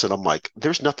Carlson, I'm like,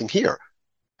 there's nothing here.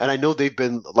 And I know they've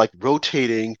been like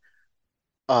rotating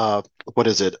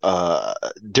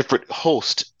different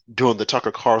hosts during the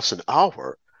Tucker Carlson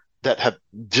hour that have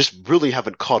just really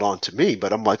haven't caught on to me.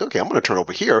 But I'm like, okay, I'm going to turn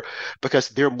over here because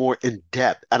they're more in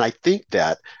depth. And I think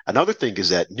that another thing is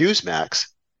that Newsmax,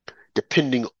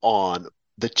 depending on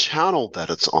the channel that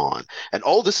it's on, and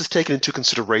all this is taken into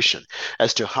consideration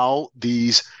as to how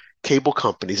these cable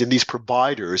companies and these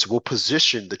providers will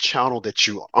position the channel that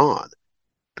you're on.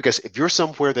 Because if you're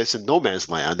somewhere that's in no man's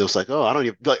land, it's like, oh, I don't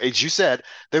even, like, as you said,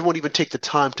 they won't even take the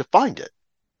time to find it.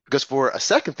 Because for a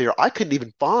second there, I couldn't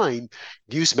even find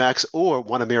Newsmax or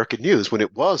One American News when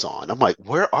it was on. I'm like,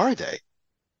 where are they?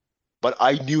 But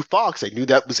I knew Fox. I knew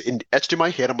that was etched in my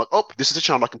head. I'm like, oh, this is a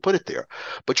channel I can put it there.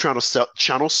 But channel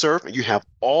surf, and you have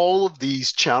all of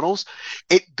these channels.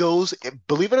 It goes,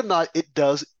 believe it or not, it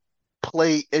does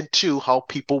play into how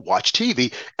people watch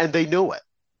TV, and they know it.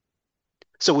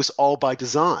 So it's all by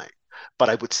design. But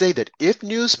I would say that if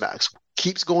Newsmax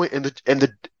keeps going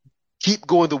keep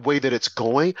going the way that it's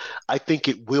going, I think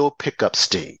it will pick up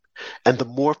steam. And the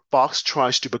more Fox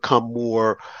tries to become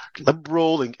more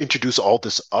liberal and introduce all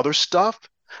this other stuff,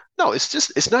 no,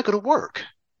 it's not going to work.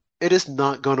 It is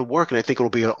not going to work. And I think it'll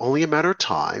be only a matter of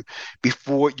time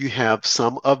before you have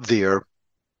some of their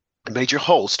major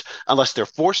host, unless they're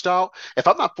forced out. If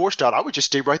I'm not forced out, I would just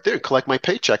stay right there and collect my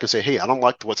paycheck and say, hey, I don't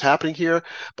like what's happening here,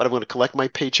 but I'm going to collect my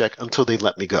paycheck until they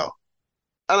let me go.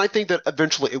 And I think that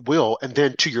eventually it will. And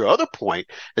then to your other point,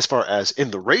 as far as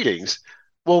in the ratings,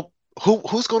 well,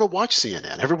 who's going to watch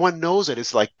CNN? Everyone knows that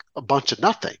it's like a bunch of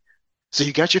nothing. So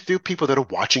you got your few people that are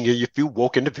watching it, your few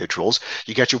woke individuals.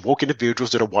 You got your woke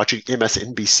individuals that are watching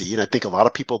MSNBC. And I think a lot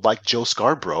of people like Joe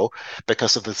Scarborough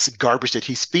because of the garbage that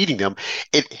he's feeding them.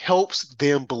 It helps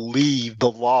them believe the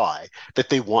lie that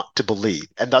they want to believe.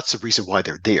 And that's the reason why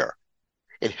they're there.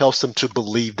 It helps them to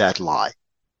believe that lie.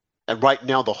 And right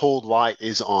now, the whole lie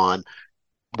is on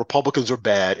Republicans are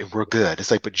bad and we're good.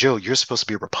 It's like, but Joe, you're supposed to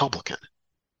be a Republican.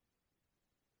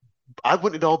 I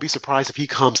wouldn't at all be surprised if he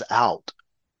comes out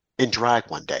in drag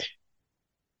one day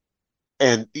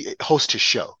and host his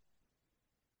show,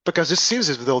 because it seems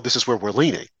as though this is where we're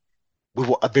leaning. We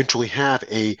will eventually have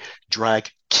a drag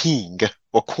king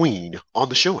or queen on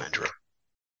the show, Andrew.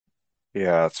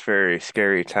 Yeah, it's very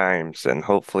scary times, and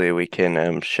hopefully we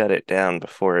can shut it down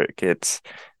before it gets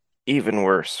even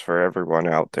worse for everyone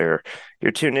out there.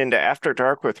 You're tuned into After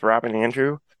Dark with Rob and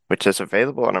Andrew, which is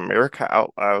available on America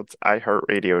Out Loud's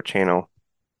iHeartRadio channel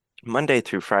Monday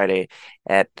through Friday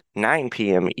at 9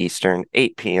 p.m. Eastern,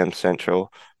 8 p.m.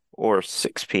 Central, or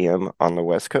 6 p.m. on the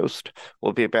West Coast.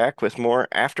 We'll be back with more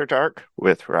After Dark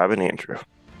with Rob and Andrew.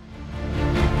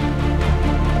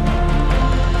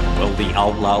 Well, the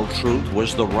Out Loud Truth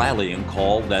was the rallying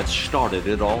call that started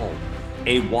it all.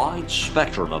 A wide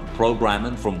spectrum of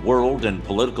programming from world and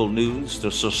political news to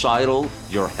societal,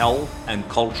 your health, and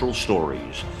cultural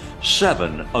stories.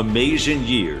 7 amazing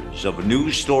years of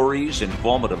news stories,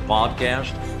 informative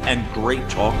podcasts, and great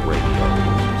talk radio.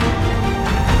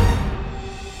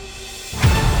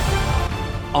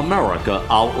 America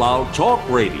Out Loud Talk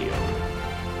Radio.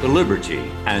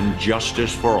 Liberty and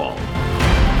justice for all.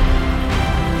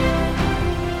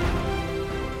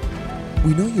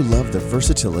 We know you love the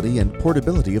versatility and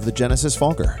portability of the Genesis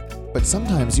Fogger, but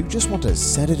sometimes you just want to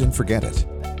set it and forget it.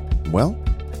 Well,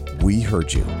 we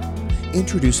heard you.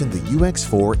 Introducing the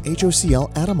UX4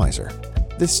 HOCL Atomizer.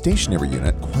 This stationary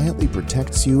unit quietly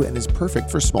protects you and is perfect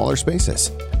for smaller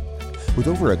spaces. With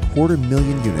over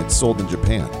 250,000 units sold in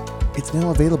Japan, it's now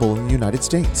available in the United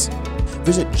States.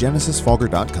 Visit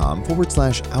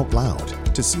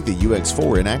genesisfogger.com/outloud to see the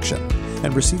UX4 in action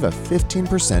and receive a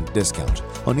 15% discount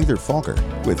on either fogger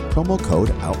with promo code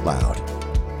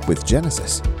OUTLOUD. With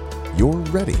Genesis, you're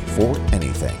ready for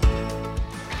anything.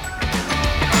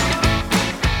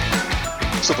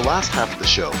 So the last half of the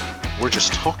show, we're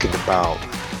just talking about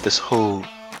this whole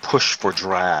push for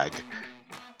drag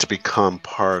to become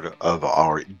part of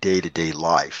our day-to-day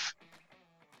life.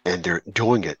 And they're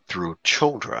doing it through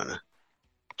children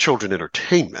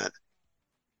entertainment.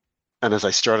 And as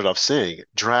I started off saying,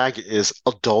 drag is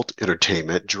adult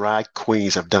entertainment. Drag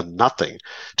queens have done nothing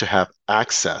to have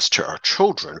access to our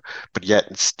children, but yet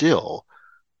and still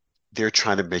they're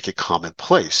trying to make it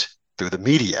commonplace through the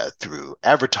media, through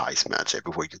advertisements.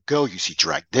 Everywhere you go, you see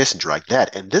drag this and drag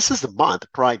that. And this is the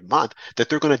month, Pride Month, that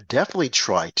they're going to definitely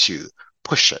try to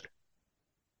push it.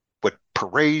 With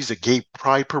parades, a gay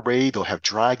pride parade, they'll have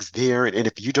drags there. And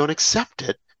if you don't accept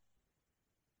it,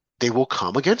 they will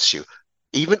come against you.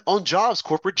 Even on jobs,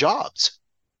 corporate jobs.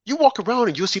 You walk around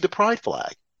and you'll see the pride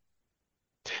flag.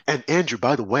 And Andrew,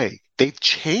 by the way, they've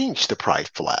changed the pride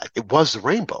flag. It was the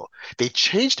rainbow. They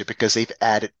changed it because they've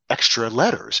added extra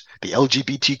letters, the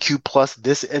LGBTQ plus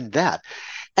this and that.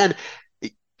 And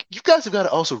you guys have got to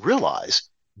also realize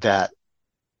that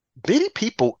many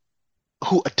people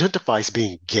who identify as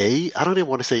being gay, I don't even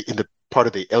want to say in the part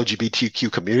of the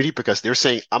LGBTQ community because they're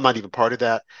saying, I'm not even part of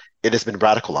that. It has been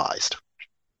radicalized.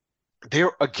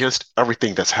 They're against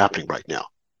everything that's happening right now.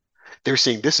 They're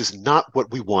saying this is not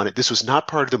what we wanted. This was not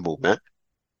part of the movement.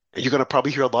 And you're going to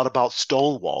probably hear a lot about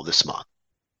Stonewall this month,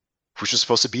 which was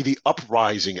supposed to be the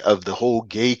uprising of the whole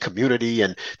gay community.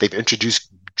 And they've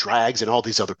introduced drags and all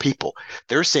these other people.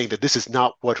 They're saying that this is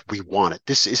not what we wanted.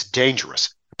 This is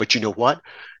dangerous. But you know what?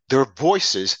 Their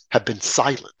voices have been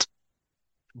silent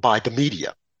by the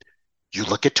media. You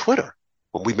look at Twitter.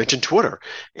 When we mentioned Twitter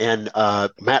and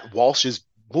Matt Walsh's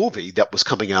movie that was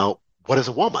coming out, What is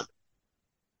a Woman?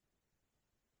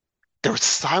 They're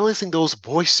silencing those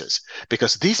voices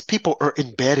because these people are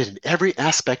embedded in every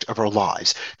aspect of our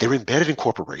lives. They're embedded in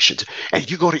corporations. And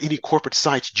you go to any corporate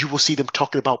sites, you will see them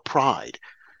talking about pride.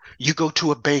 You go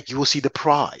to a bank, you will see the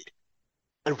pride.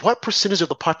 And what percentage of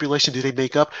the population do they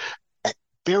make up? A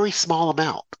very small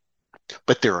amount.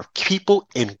 But there are people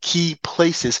in key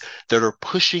places that are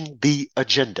pushing the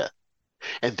agenda.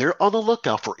 And they're on the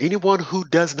lookout for anyone who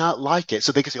does not like it.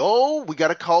 So they can say, oh, we got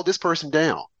to call this person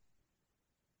down.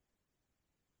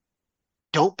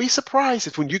 Don't be surprised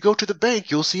if when you go to the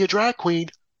bank, you'll see a drag queen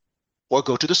or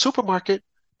go to the supermarket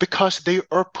because they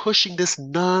are pushing this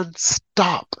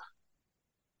nonstop.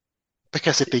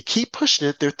 Because if they keep pushing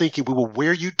it, they're thinking we will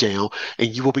wear you down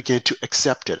and you will begin to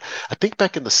accept it. I think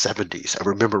back in the 70s, I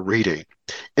remember reading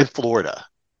in Florida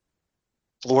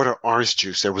orange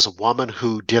juice. There was a woman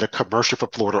who did a commercial for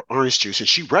Florida orange juice, and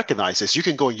she recognized this. You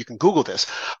can go and you can Google this,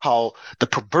 how the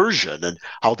perversion and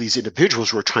how these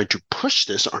individuals were trying to push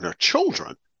this on our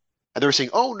children. And they were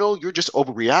saying, oh, no, you're just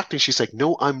overreacting. She's like,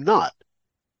 no, I'm not.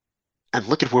 And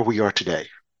look at where we are today.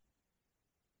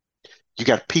 You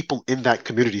got people in that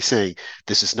community saying,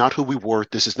 this is not who we were.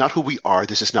 This is not who we are.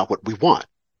 This is not what we want.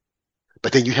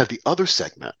 But then you have the other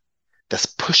segment that's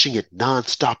pushing it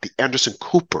nonstop, the Anderson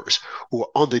Coopers who are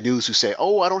on the news who say,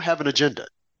 oh, I don't have an agenda.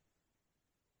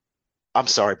 I'm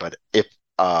sorry, but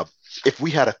if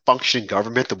we had a functioning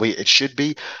government the way it should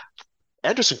be,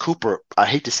 Anderson Cooper, I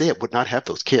hate to say it, would not have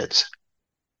those kids.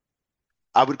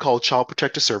 I would call Child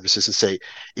Protective Services and say,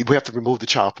 we have to remove the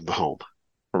child from the home.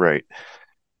 Right.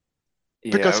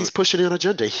 Because he's pushing an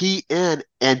agenda. He and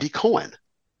Andy Cohen.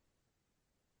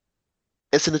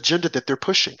 It's an agenda that they're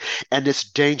pushing, and it's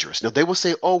dangerous. Now, they will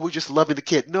say, oh, we're just loving the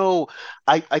kid. No,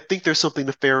 I think there's something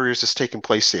nefarious that's taking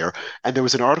place there. And there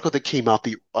was an article that came out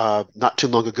not too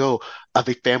long ago of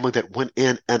a family that went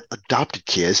in and adopted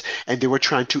kids, and they were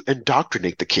trying to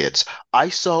indoctrinate the kids. I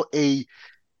saw a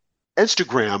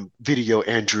Instagram video,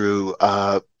 Andrew,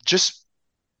 just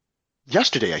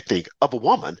yesterday, I think, of a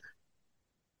woman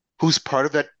who's part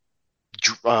of that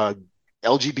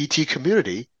LGBT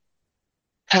community,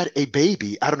 had a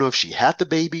baby. I don't know if she had the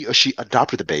baby or she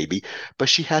adopted the baby, but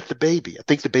she had the baby. I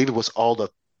think the baby was all of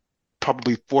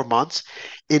probably 4 months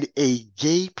in a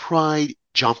gay pride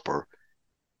jumper.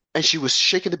 And she was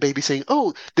shaking the baby saying,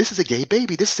 oh, this is a gay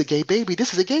baby. This is a gay baby.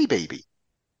 This is a gay baby.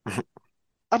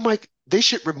 I'm like, they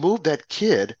should remove that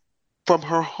kid from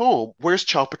her home. Where's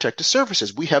Child Protective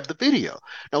Services? We have the video.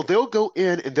 Now they'll go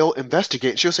in and they'll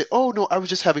investigate. And she'll say, oh, no, I was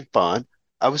just having fun.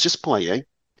 I was just playing.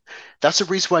 That's the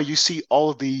reason why you see all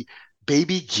of the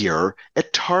baby gear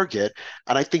at Target,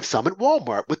 and I think some at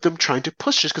Walmart with them trying to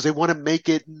push this because they want to make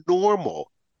it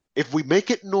normal. If we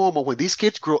make it normal, when these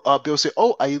kids grow up, they'll say,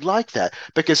 oh, I like that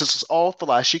because it's all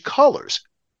flashy colors.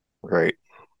 Right.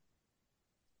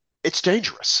 It's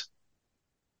dangerous.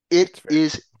 It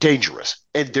is dangerous.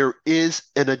 And there is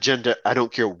an agenda. I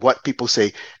don't care what people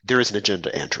say, there is an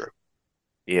agenda, Andrew.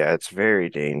 Yeah, it's very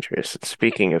dangerous. And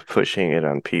speaking of pushing it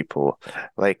on people,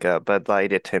 like Bud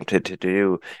Light attempted to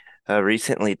do,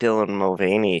 recently Dylan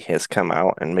Mulvaney has come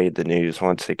out and made the news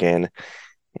once again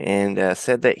and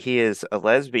said that he is a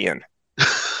lesbian.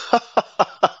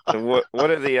 So what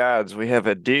are the odds? We have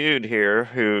a dude here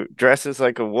who dresses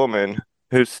like a woman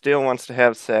who still wants to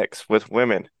have sex with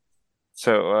women.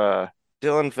 So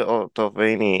Dylan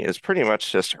Mulvaney is pretty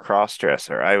much just a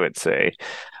cross-dresser, I would say.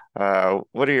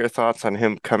 What are your thoughts on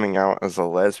him coming out as a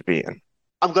lesbian?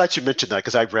 I'm glad you mentioned that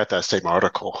because I read that same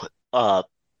article. I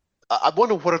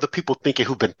wonder what are the people thinking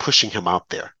who've been pushing him out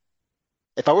there.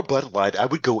 If I were Bud Light, I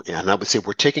would go in and I would say,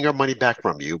 we're taking our money back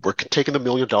from you. We're taking the $1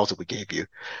 million that we gave you.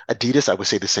 Adidas, I would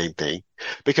say the same thing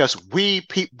because we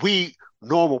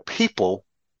normal people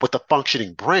with a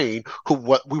functioning brain who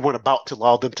what we weren't about to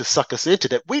allow them to suck us into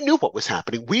that, we knew what was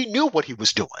happening. We knew what he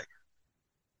was doing.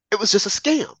 It was just a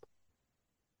scam,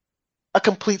 a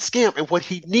complete scam. And what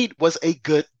he need was a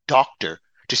good doctor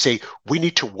to say, we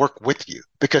need to work with you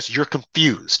because you're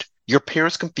confused. Your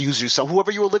parents confused you. So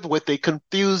whoever you were living with, they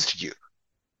confused you.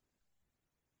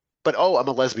 But oh, I'm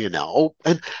a lesbian now. Oh,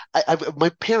 and my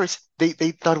parents, they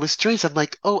thought it was strange. I'm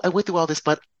like, oh, I went through all this,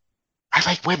 but I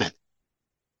like women.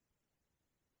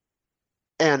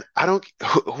 And I don't,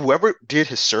 whoever did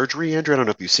his surgery, Andrew, I don't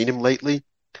know if you've seen him lately.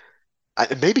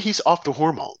 Maybe he's off the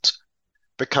hormones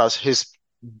because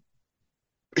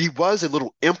he was a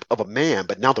little imp of a man,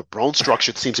 but now the bone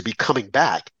structure seems to be coming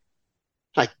back.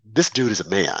 Like this dude is a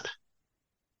man.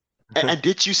 And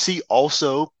did you see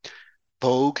also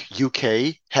Vogue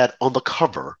UK had on the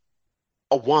cover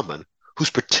a woman who's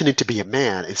pretending to be a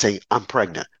man and saying, I'm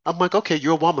pregnant. I'm like, okay,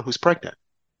 you're a woman who's pregnant.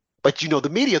 But you know, the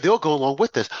media, they'll go along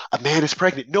with this. A man is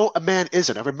pregnant. No, a man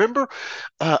isn't. I remember,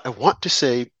 I want to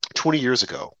say 20 years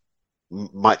ago,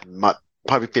 my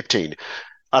probably 15.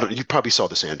 I don't, you probably saw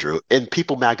this, Andrew, in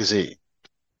People magazine.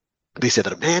 They said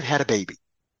that a man had a baby.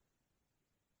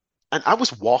 And I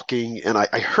was walking and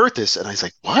I heard this and I was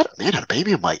like, what? A man had a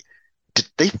baby? I'm like,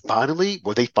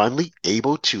 were they finally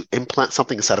able to implant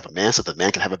something inside of a man so that the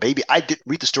man can have a baby? I didn't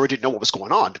read the story, didn't know what was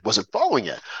going on, wasn't following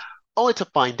it. Only to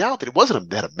find out that it wasn't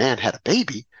that a man had a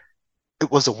baby. It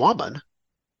was a woman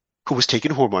who was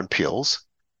taking hormone pills,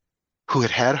 who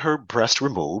had had her breast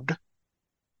removed,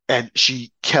 and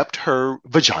she kept her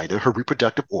vagina, her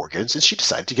reproductive organs, and she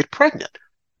decided to get pregnant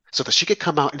so that she could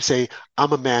come out and say,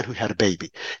 I'm a man who had a baby.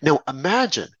 Now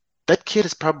imagine that kid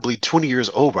is probably 20 years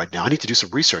old right now. I need to do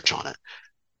some research on it.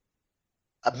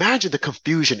 Imagine the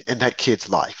confusion in that kid's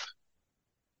life.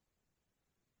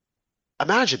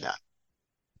 Imagine that.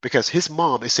 Because his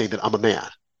mom is saying that I'm a man.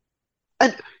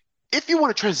 And if you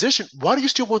want to transition, why do you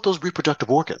still want those reproductive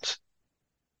organs?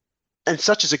 And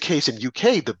such is a case in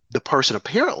UK, the person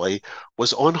apparently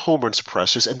was on hormone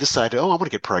suppressors and decided, oh, I want to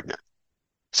get pregnant.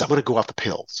 So I'm going to go off the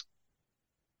pills.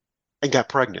 And got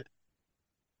pregnant.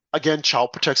 Again,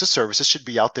 Child Protective Services should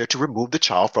be out there to remove the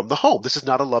child from the home. This is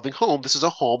not a loving home. This is a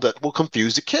home that will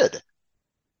confuse the kid.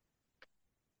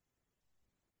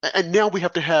 And now we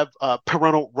have to have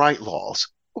parental right laws.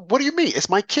 What do you mean? It's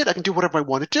my kid. I can do whatever I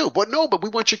want to do. Well, no, but we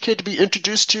want your kid to be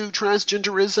introduced to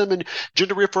transgenderism and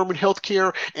gender reaffirming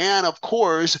healthcare and, of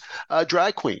course,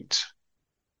 drag queens.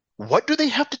 What do they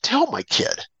have to tell my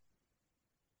kid?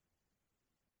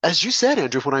 As you said,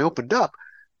 Andrew, when I opened up,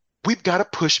 we've got to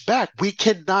push back. We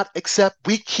cannot accept,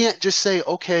 we can't just say,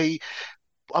 okay,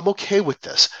 I'm okay with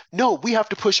this. No, we have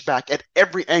to push back at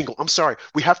every angle. I'm sorry.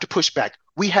 We have to push back.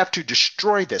 We have to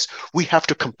destroy this. We have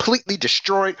to completely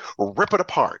destroy it or rip it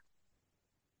apart.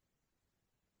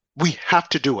 We have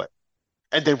to do it.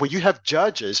 And then when you have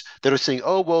judges that are saying,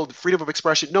 oh, well, the freedom of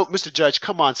expression. No, Mr. Judge,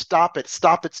 come on, stop it,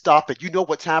 stop it, stop it. You know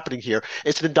what's happening here.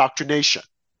 It's an indoctrination.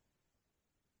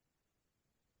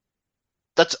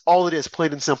 That's all it is,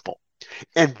 plain and simple.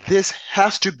 And this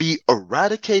has to be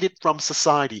eradicated from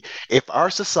society if our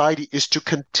society is to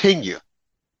continue.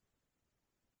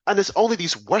 And it's only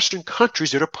these Western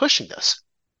countries that are pushing this.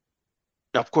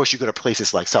 Now, of course, you go to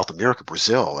places like South America,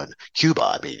 Brazil, and Cuba.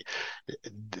 I mean,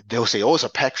 they'll say, oh, it's a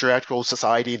patriarchal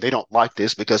society, and they don't like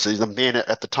this because there's a man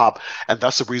at the top. And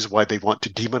that's the reason why they want to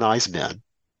demonize men.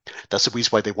 That's the reason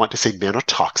why they want to say men are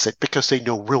toxic, because they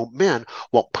know real men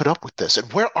won't put up with this.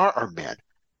 And where are our men?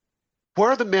 Where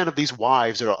are the men of these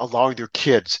wives that are allowing their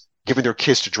kids, giving their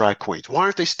kids to drag queens? Why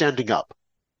aren't they standing up?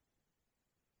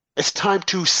 It's time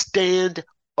to stand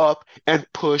up and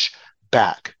push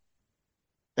back.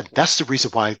 And that's the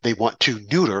reason why they want to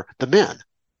neuter the men.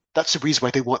 That's the reason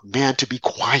why they want men to be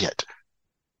quiet.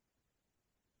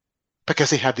 because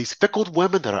they have these fickle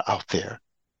women that are out there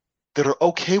that are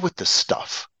okay with this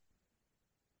stuff.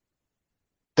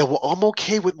 That, well, I'm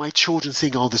okay with my children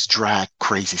seeing all this drag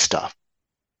crazy stuff.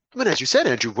 I mean, as you said,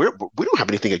 Andrew, we don't have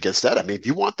anything against that. I mean, if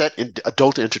you want that in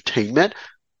adult entertainment,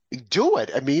 do it.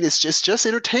 I mean, it's just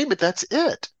entertainment. That's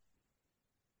it.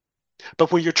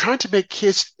 But when you're trying to make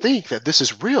kids think that this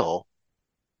is real,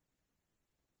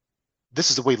 this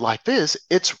is the way life is,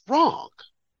 it's wrong.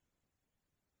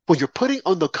 When you're putting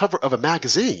on the cover of a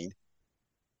magazine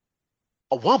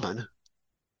a woman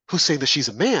who's saying that she's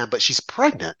a man, but she's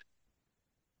pregnant,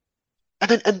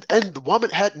 and the woman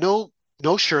had no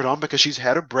shirt on because she's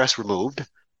had her breast removed,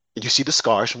 and you see the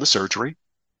scars from the surgery.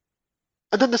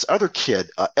 And then this other kid,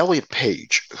 Elliot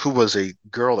Page, who was a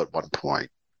girl at one point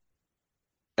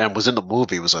and was in the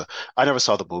movie, I never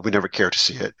saw the movie, never cared to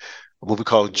see it. A movie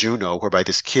called Juno, whereby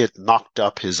this kid knocked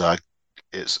up his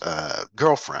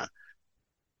girlfriend,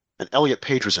 and Elliot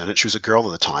Page was in it. She was a girl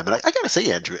at the time, and I gotta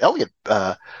say, Andrew, Elliot,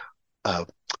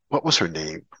 what was her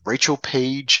name? Rachel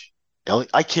Page.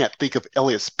 I can't think of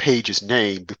Elliot Page's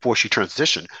name before she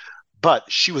transitioned, but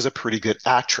she was a pretty good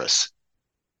actress.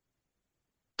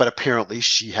 But apparently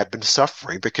she had been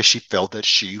suffering because she felt that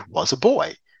she was a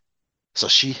boy. So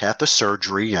she had the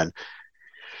surgery, and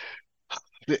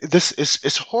this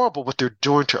is horrible what they're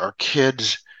doing to our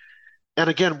kids. And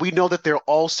again, we know that they're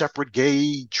all separate,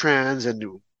 gay, trans,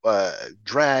 and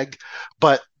drag.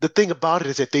 But the thing about it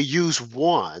is that they use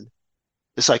one.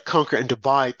 It's like conquer and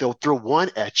divide. They'll throw one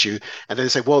at you, and then they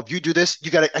say, well, if you do this,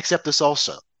 you got to accept this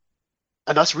also.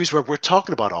 And that's the reason why we're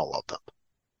talking about all of them,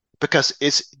 because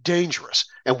it's dangerous,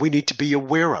 and we need to be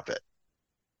aware of it.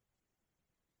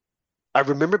 I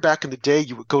remember back in the day,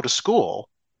 you would go to school,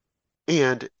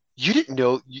 and you didn't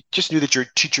know, you just knew that your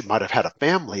teacher might have had a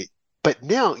family, but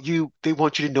now they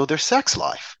want you to know their sex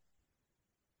life.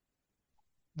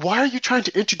 Why are you trying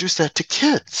to introduce that to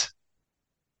kids?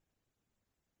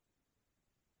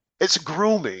 It's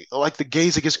grooming, like the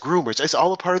gays against groomers. It's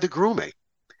all a part of the grooming.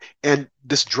 And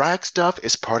this drag stuff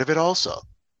is part of it also.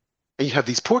 And you have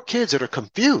these poor kids that are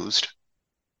confused.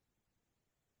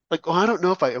 Like, oh, I don't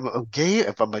know if I'm gay,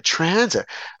 if I'm a trans.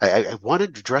 I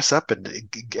wanted to dress up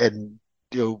and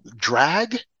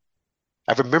drag.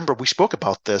 I remember we spoke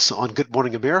about this on Good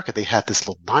Morning America. They had this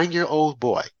little 9-year-old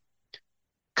boy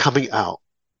coming out,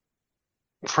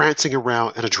 prancing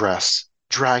around in a dress,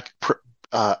 drag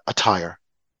attire.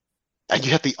 And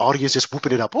you have the audience just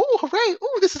whooping it up. Oh, hooray.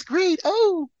 Oh, this is great.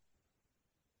 Oh.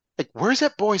 Like, where's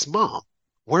that boy's mom?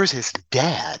 Where's his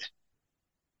dad?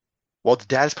 Well, the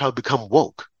dad has probably become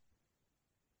woke.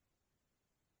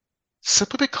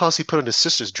 Simply because he put on his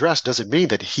sister's dress doesn't mean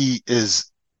that he is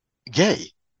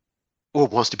gay or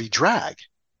wants to be drag.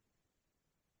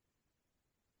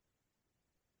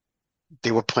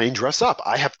 They were playing dress up.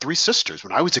 I have 3 sisters.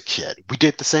 When I was a kid, we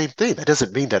did the same thing. That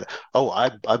doesn't mean that,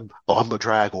 I'm a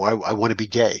drag or I want to be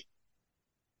gay.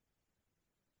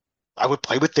 I would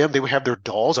play with them. They would have their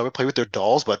dolls. I would play with their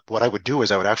dolls, but what I would do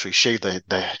is I would actually shave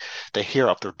the hair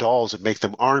off their dolls and make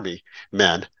them army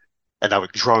men, and I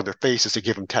would draw on their faces to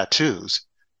give them tattoos.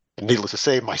 And needless to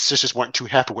say, my sisters weren't too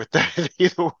happy with that.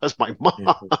 Either was my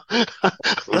mom.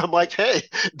 I'm like, hey,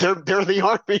 they're in the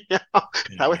army now.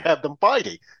 I would have them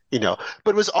fighting, But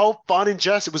it was all fun and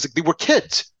jest. They were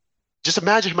kids. Just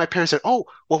imagine if my parents said, "Oh,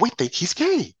 well, we think he's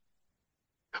gay.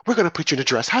 We're going to put you in a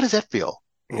dress." How does that feel?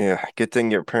 Yeah, good thing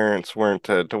your parents weren't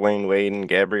Dwayne Wade and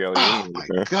Gabrielle Oh Union.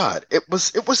 my God. It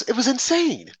was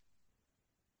insane.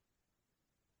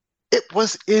 It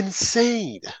was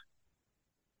insane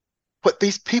what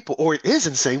these people, or it is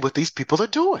insane what these people are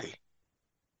doing.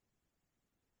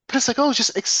 But it's like, oh,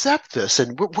 just accept this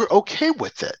and we're okay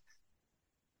with it.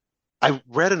 I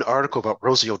read an article about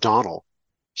Rosie O'Donnell.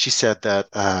 She said that,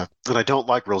 and I don't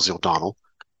like Rosie O'Donnell.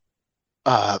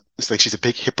 It's like she's a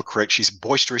big hypocrite. She's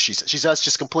boisterous. She's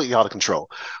just completely out of control.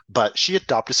 But she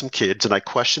adopted some kids, and I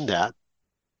questioned that.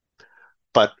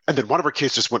 And then one of her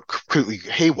kids just went completely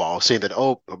haywire, saying that,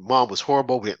 oh, mom was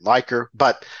horrible. We didn't like her.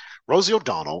 But Rosie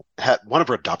O'Donnell had one of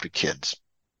her adopted kids.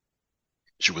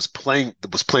 She was playing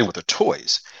with her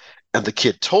toys, and the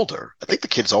kid told her, I think the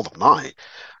kid's all of 9,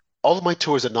 all of my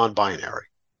toys are non-binary.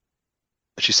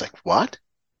 And she's like, what?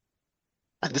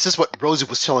 And this is what Rosie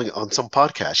was telling on some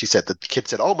podcast. She said that the kid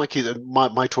said, oh,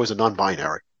 my toys are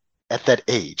non-binary at that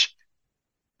age.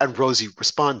 And Rosie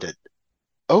responded,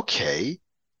 okay,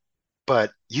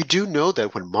 but you do know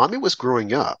that when mommy was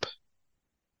growing up,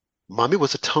 mommy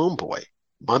was a tomboy.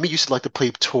 Mommy used to like to play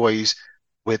toys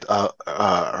with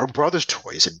her brother's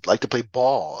toys and like to play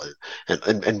ball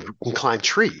and climb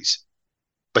trees.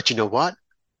 But you know what?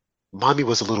 Mommy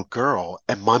was a little girl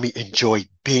and mommy enjoyed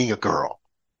being a girl.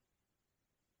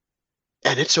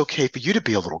 And it's okay for you to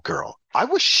be a little girl. I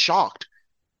was shocked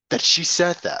that she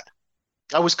said that.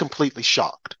 I was completely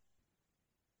shocked.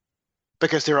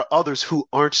 Because there are others who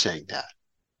aren't saying that.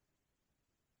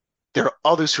 There are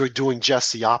others who are doing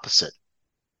just the opposite.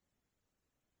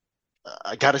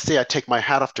 I got to say, I take my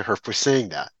hat off to her for saying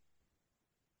that.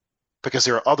 Because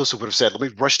there are others who would have said, let me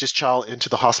rush this child into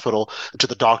the hospital, to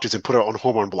the doctors, and put her on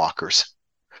hormone blockers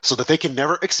so that they can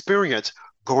never experience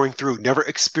going through, never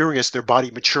experience their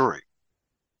body maturing.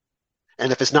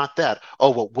 And if it's not that,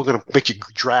 oh, well, we're going to make you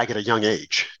drag at a young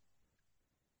age.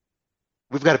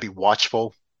 We've got to be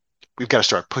watchful. We've got to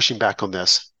start pushing back on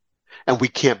this. And we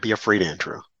can't be afraid,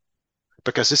 Andrew,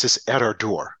 because this is at our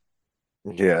door.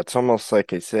 Yeah, it's almost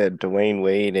like I said, Dwayne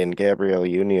Wade and Gabrielle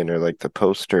Union are like the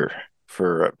poster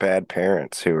for bad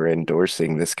parents who are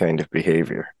endorsing this kind of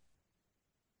behavior.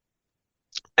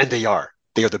 And they are.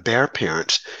 They are the bad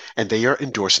parents, and they are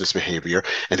endorsing this behavior,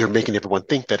 and they're making everyone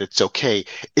think that it's okay.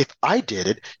 If I did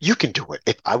it, you can do it.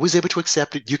 If I was able to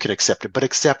accept it, you can accept it. But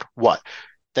accept what?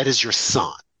 That is your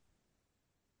son.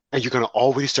 And you're going to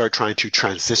already start trying to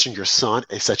transition your son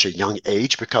at such a young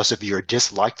age because of your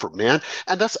dislike for men.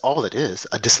 And that's all it is,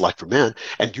 a dislike for men.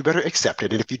 And you better accept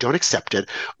it. And if you don't accept it,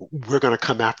 we're going to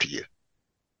come after you.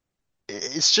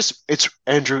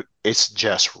 Andrew, it's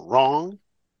just wrong.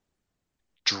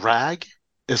 Drag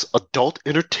is adult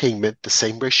entertainment the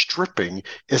same way stripping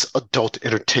is adult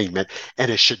entertainment. And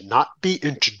it should not be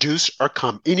introduced or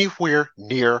come anywhere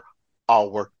near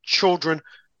our children.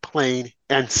 Plain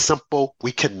and simple.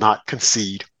 We cannot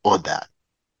concede on that.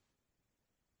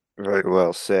 Very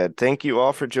well said. Thank you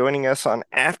all for joining us on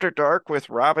After Dark with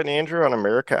Rob and Andrew on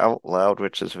America Out Loud,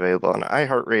 which is available on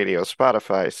iHeartRadio,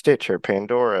 Spotify, Stitcher,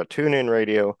 Pandora, TuneIn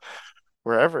Radio,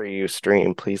 wherever you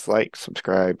stream. Please like,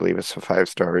 subscribe, leave us a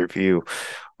 5-star review,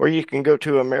 or you can go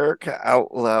to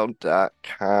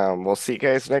AmericaOutloud.com. We'll see you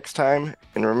guys next time,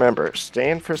 and remember,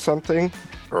 stand for something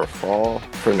or fall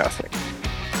for nothing.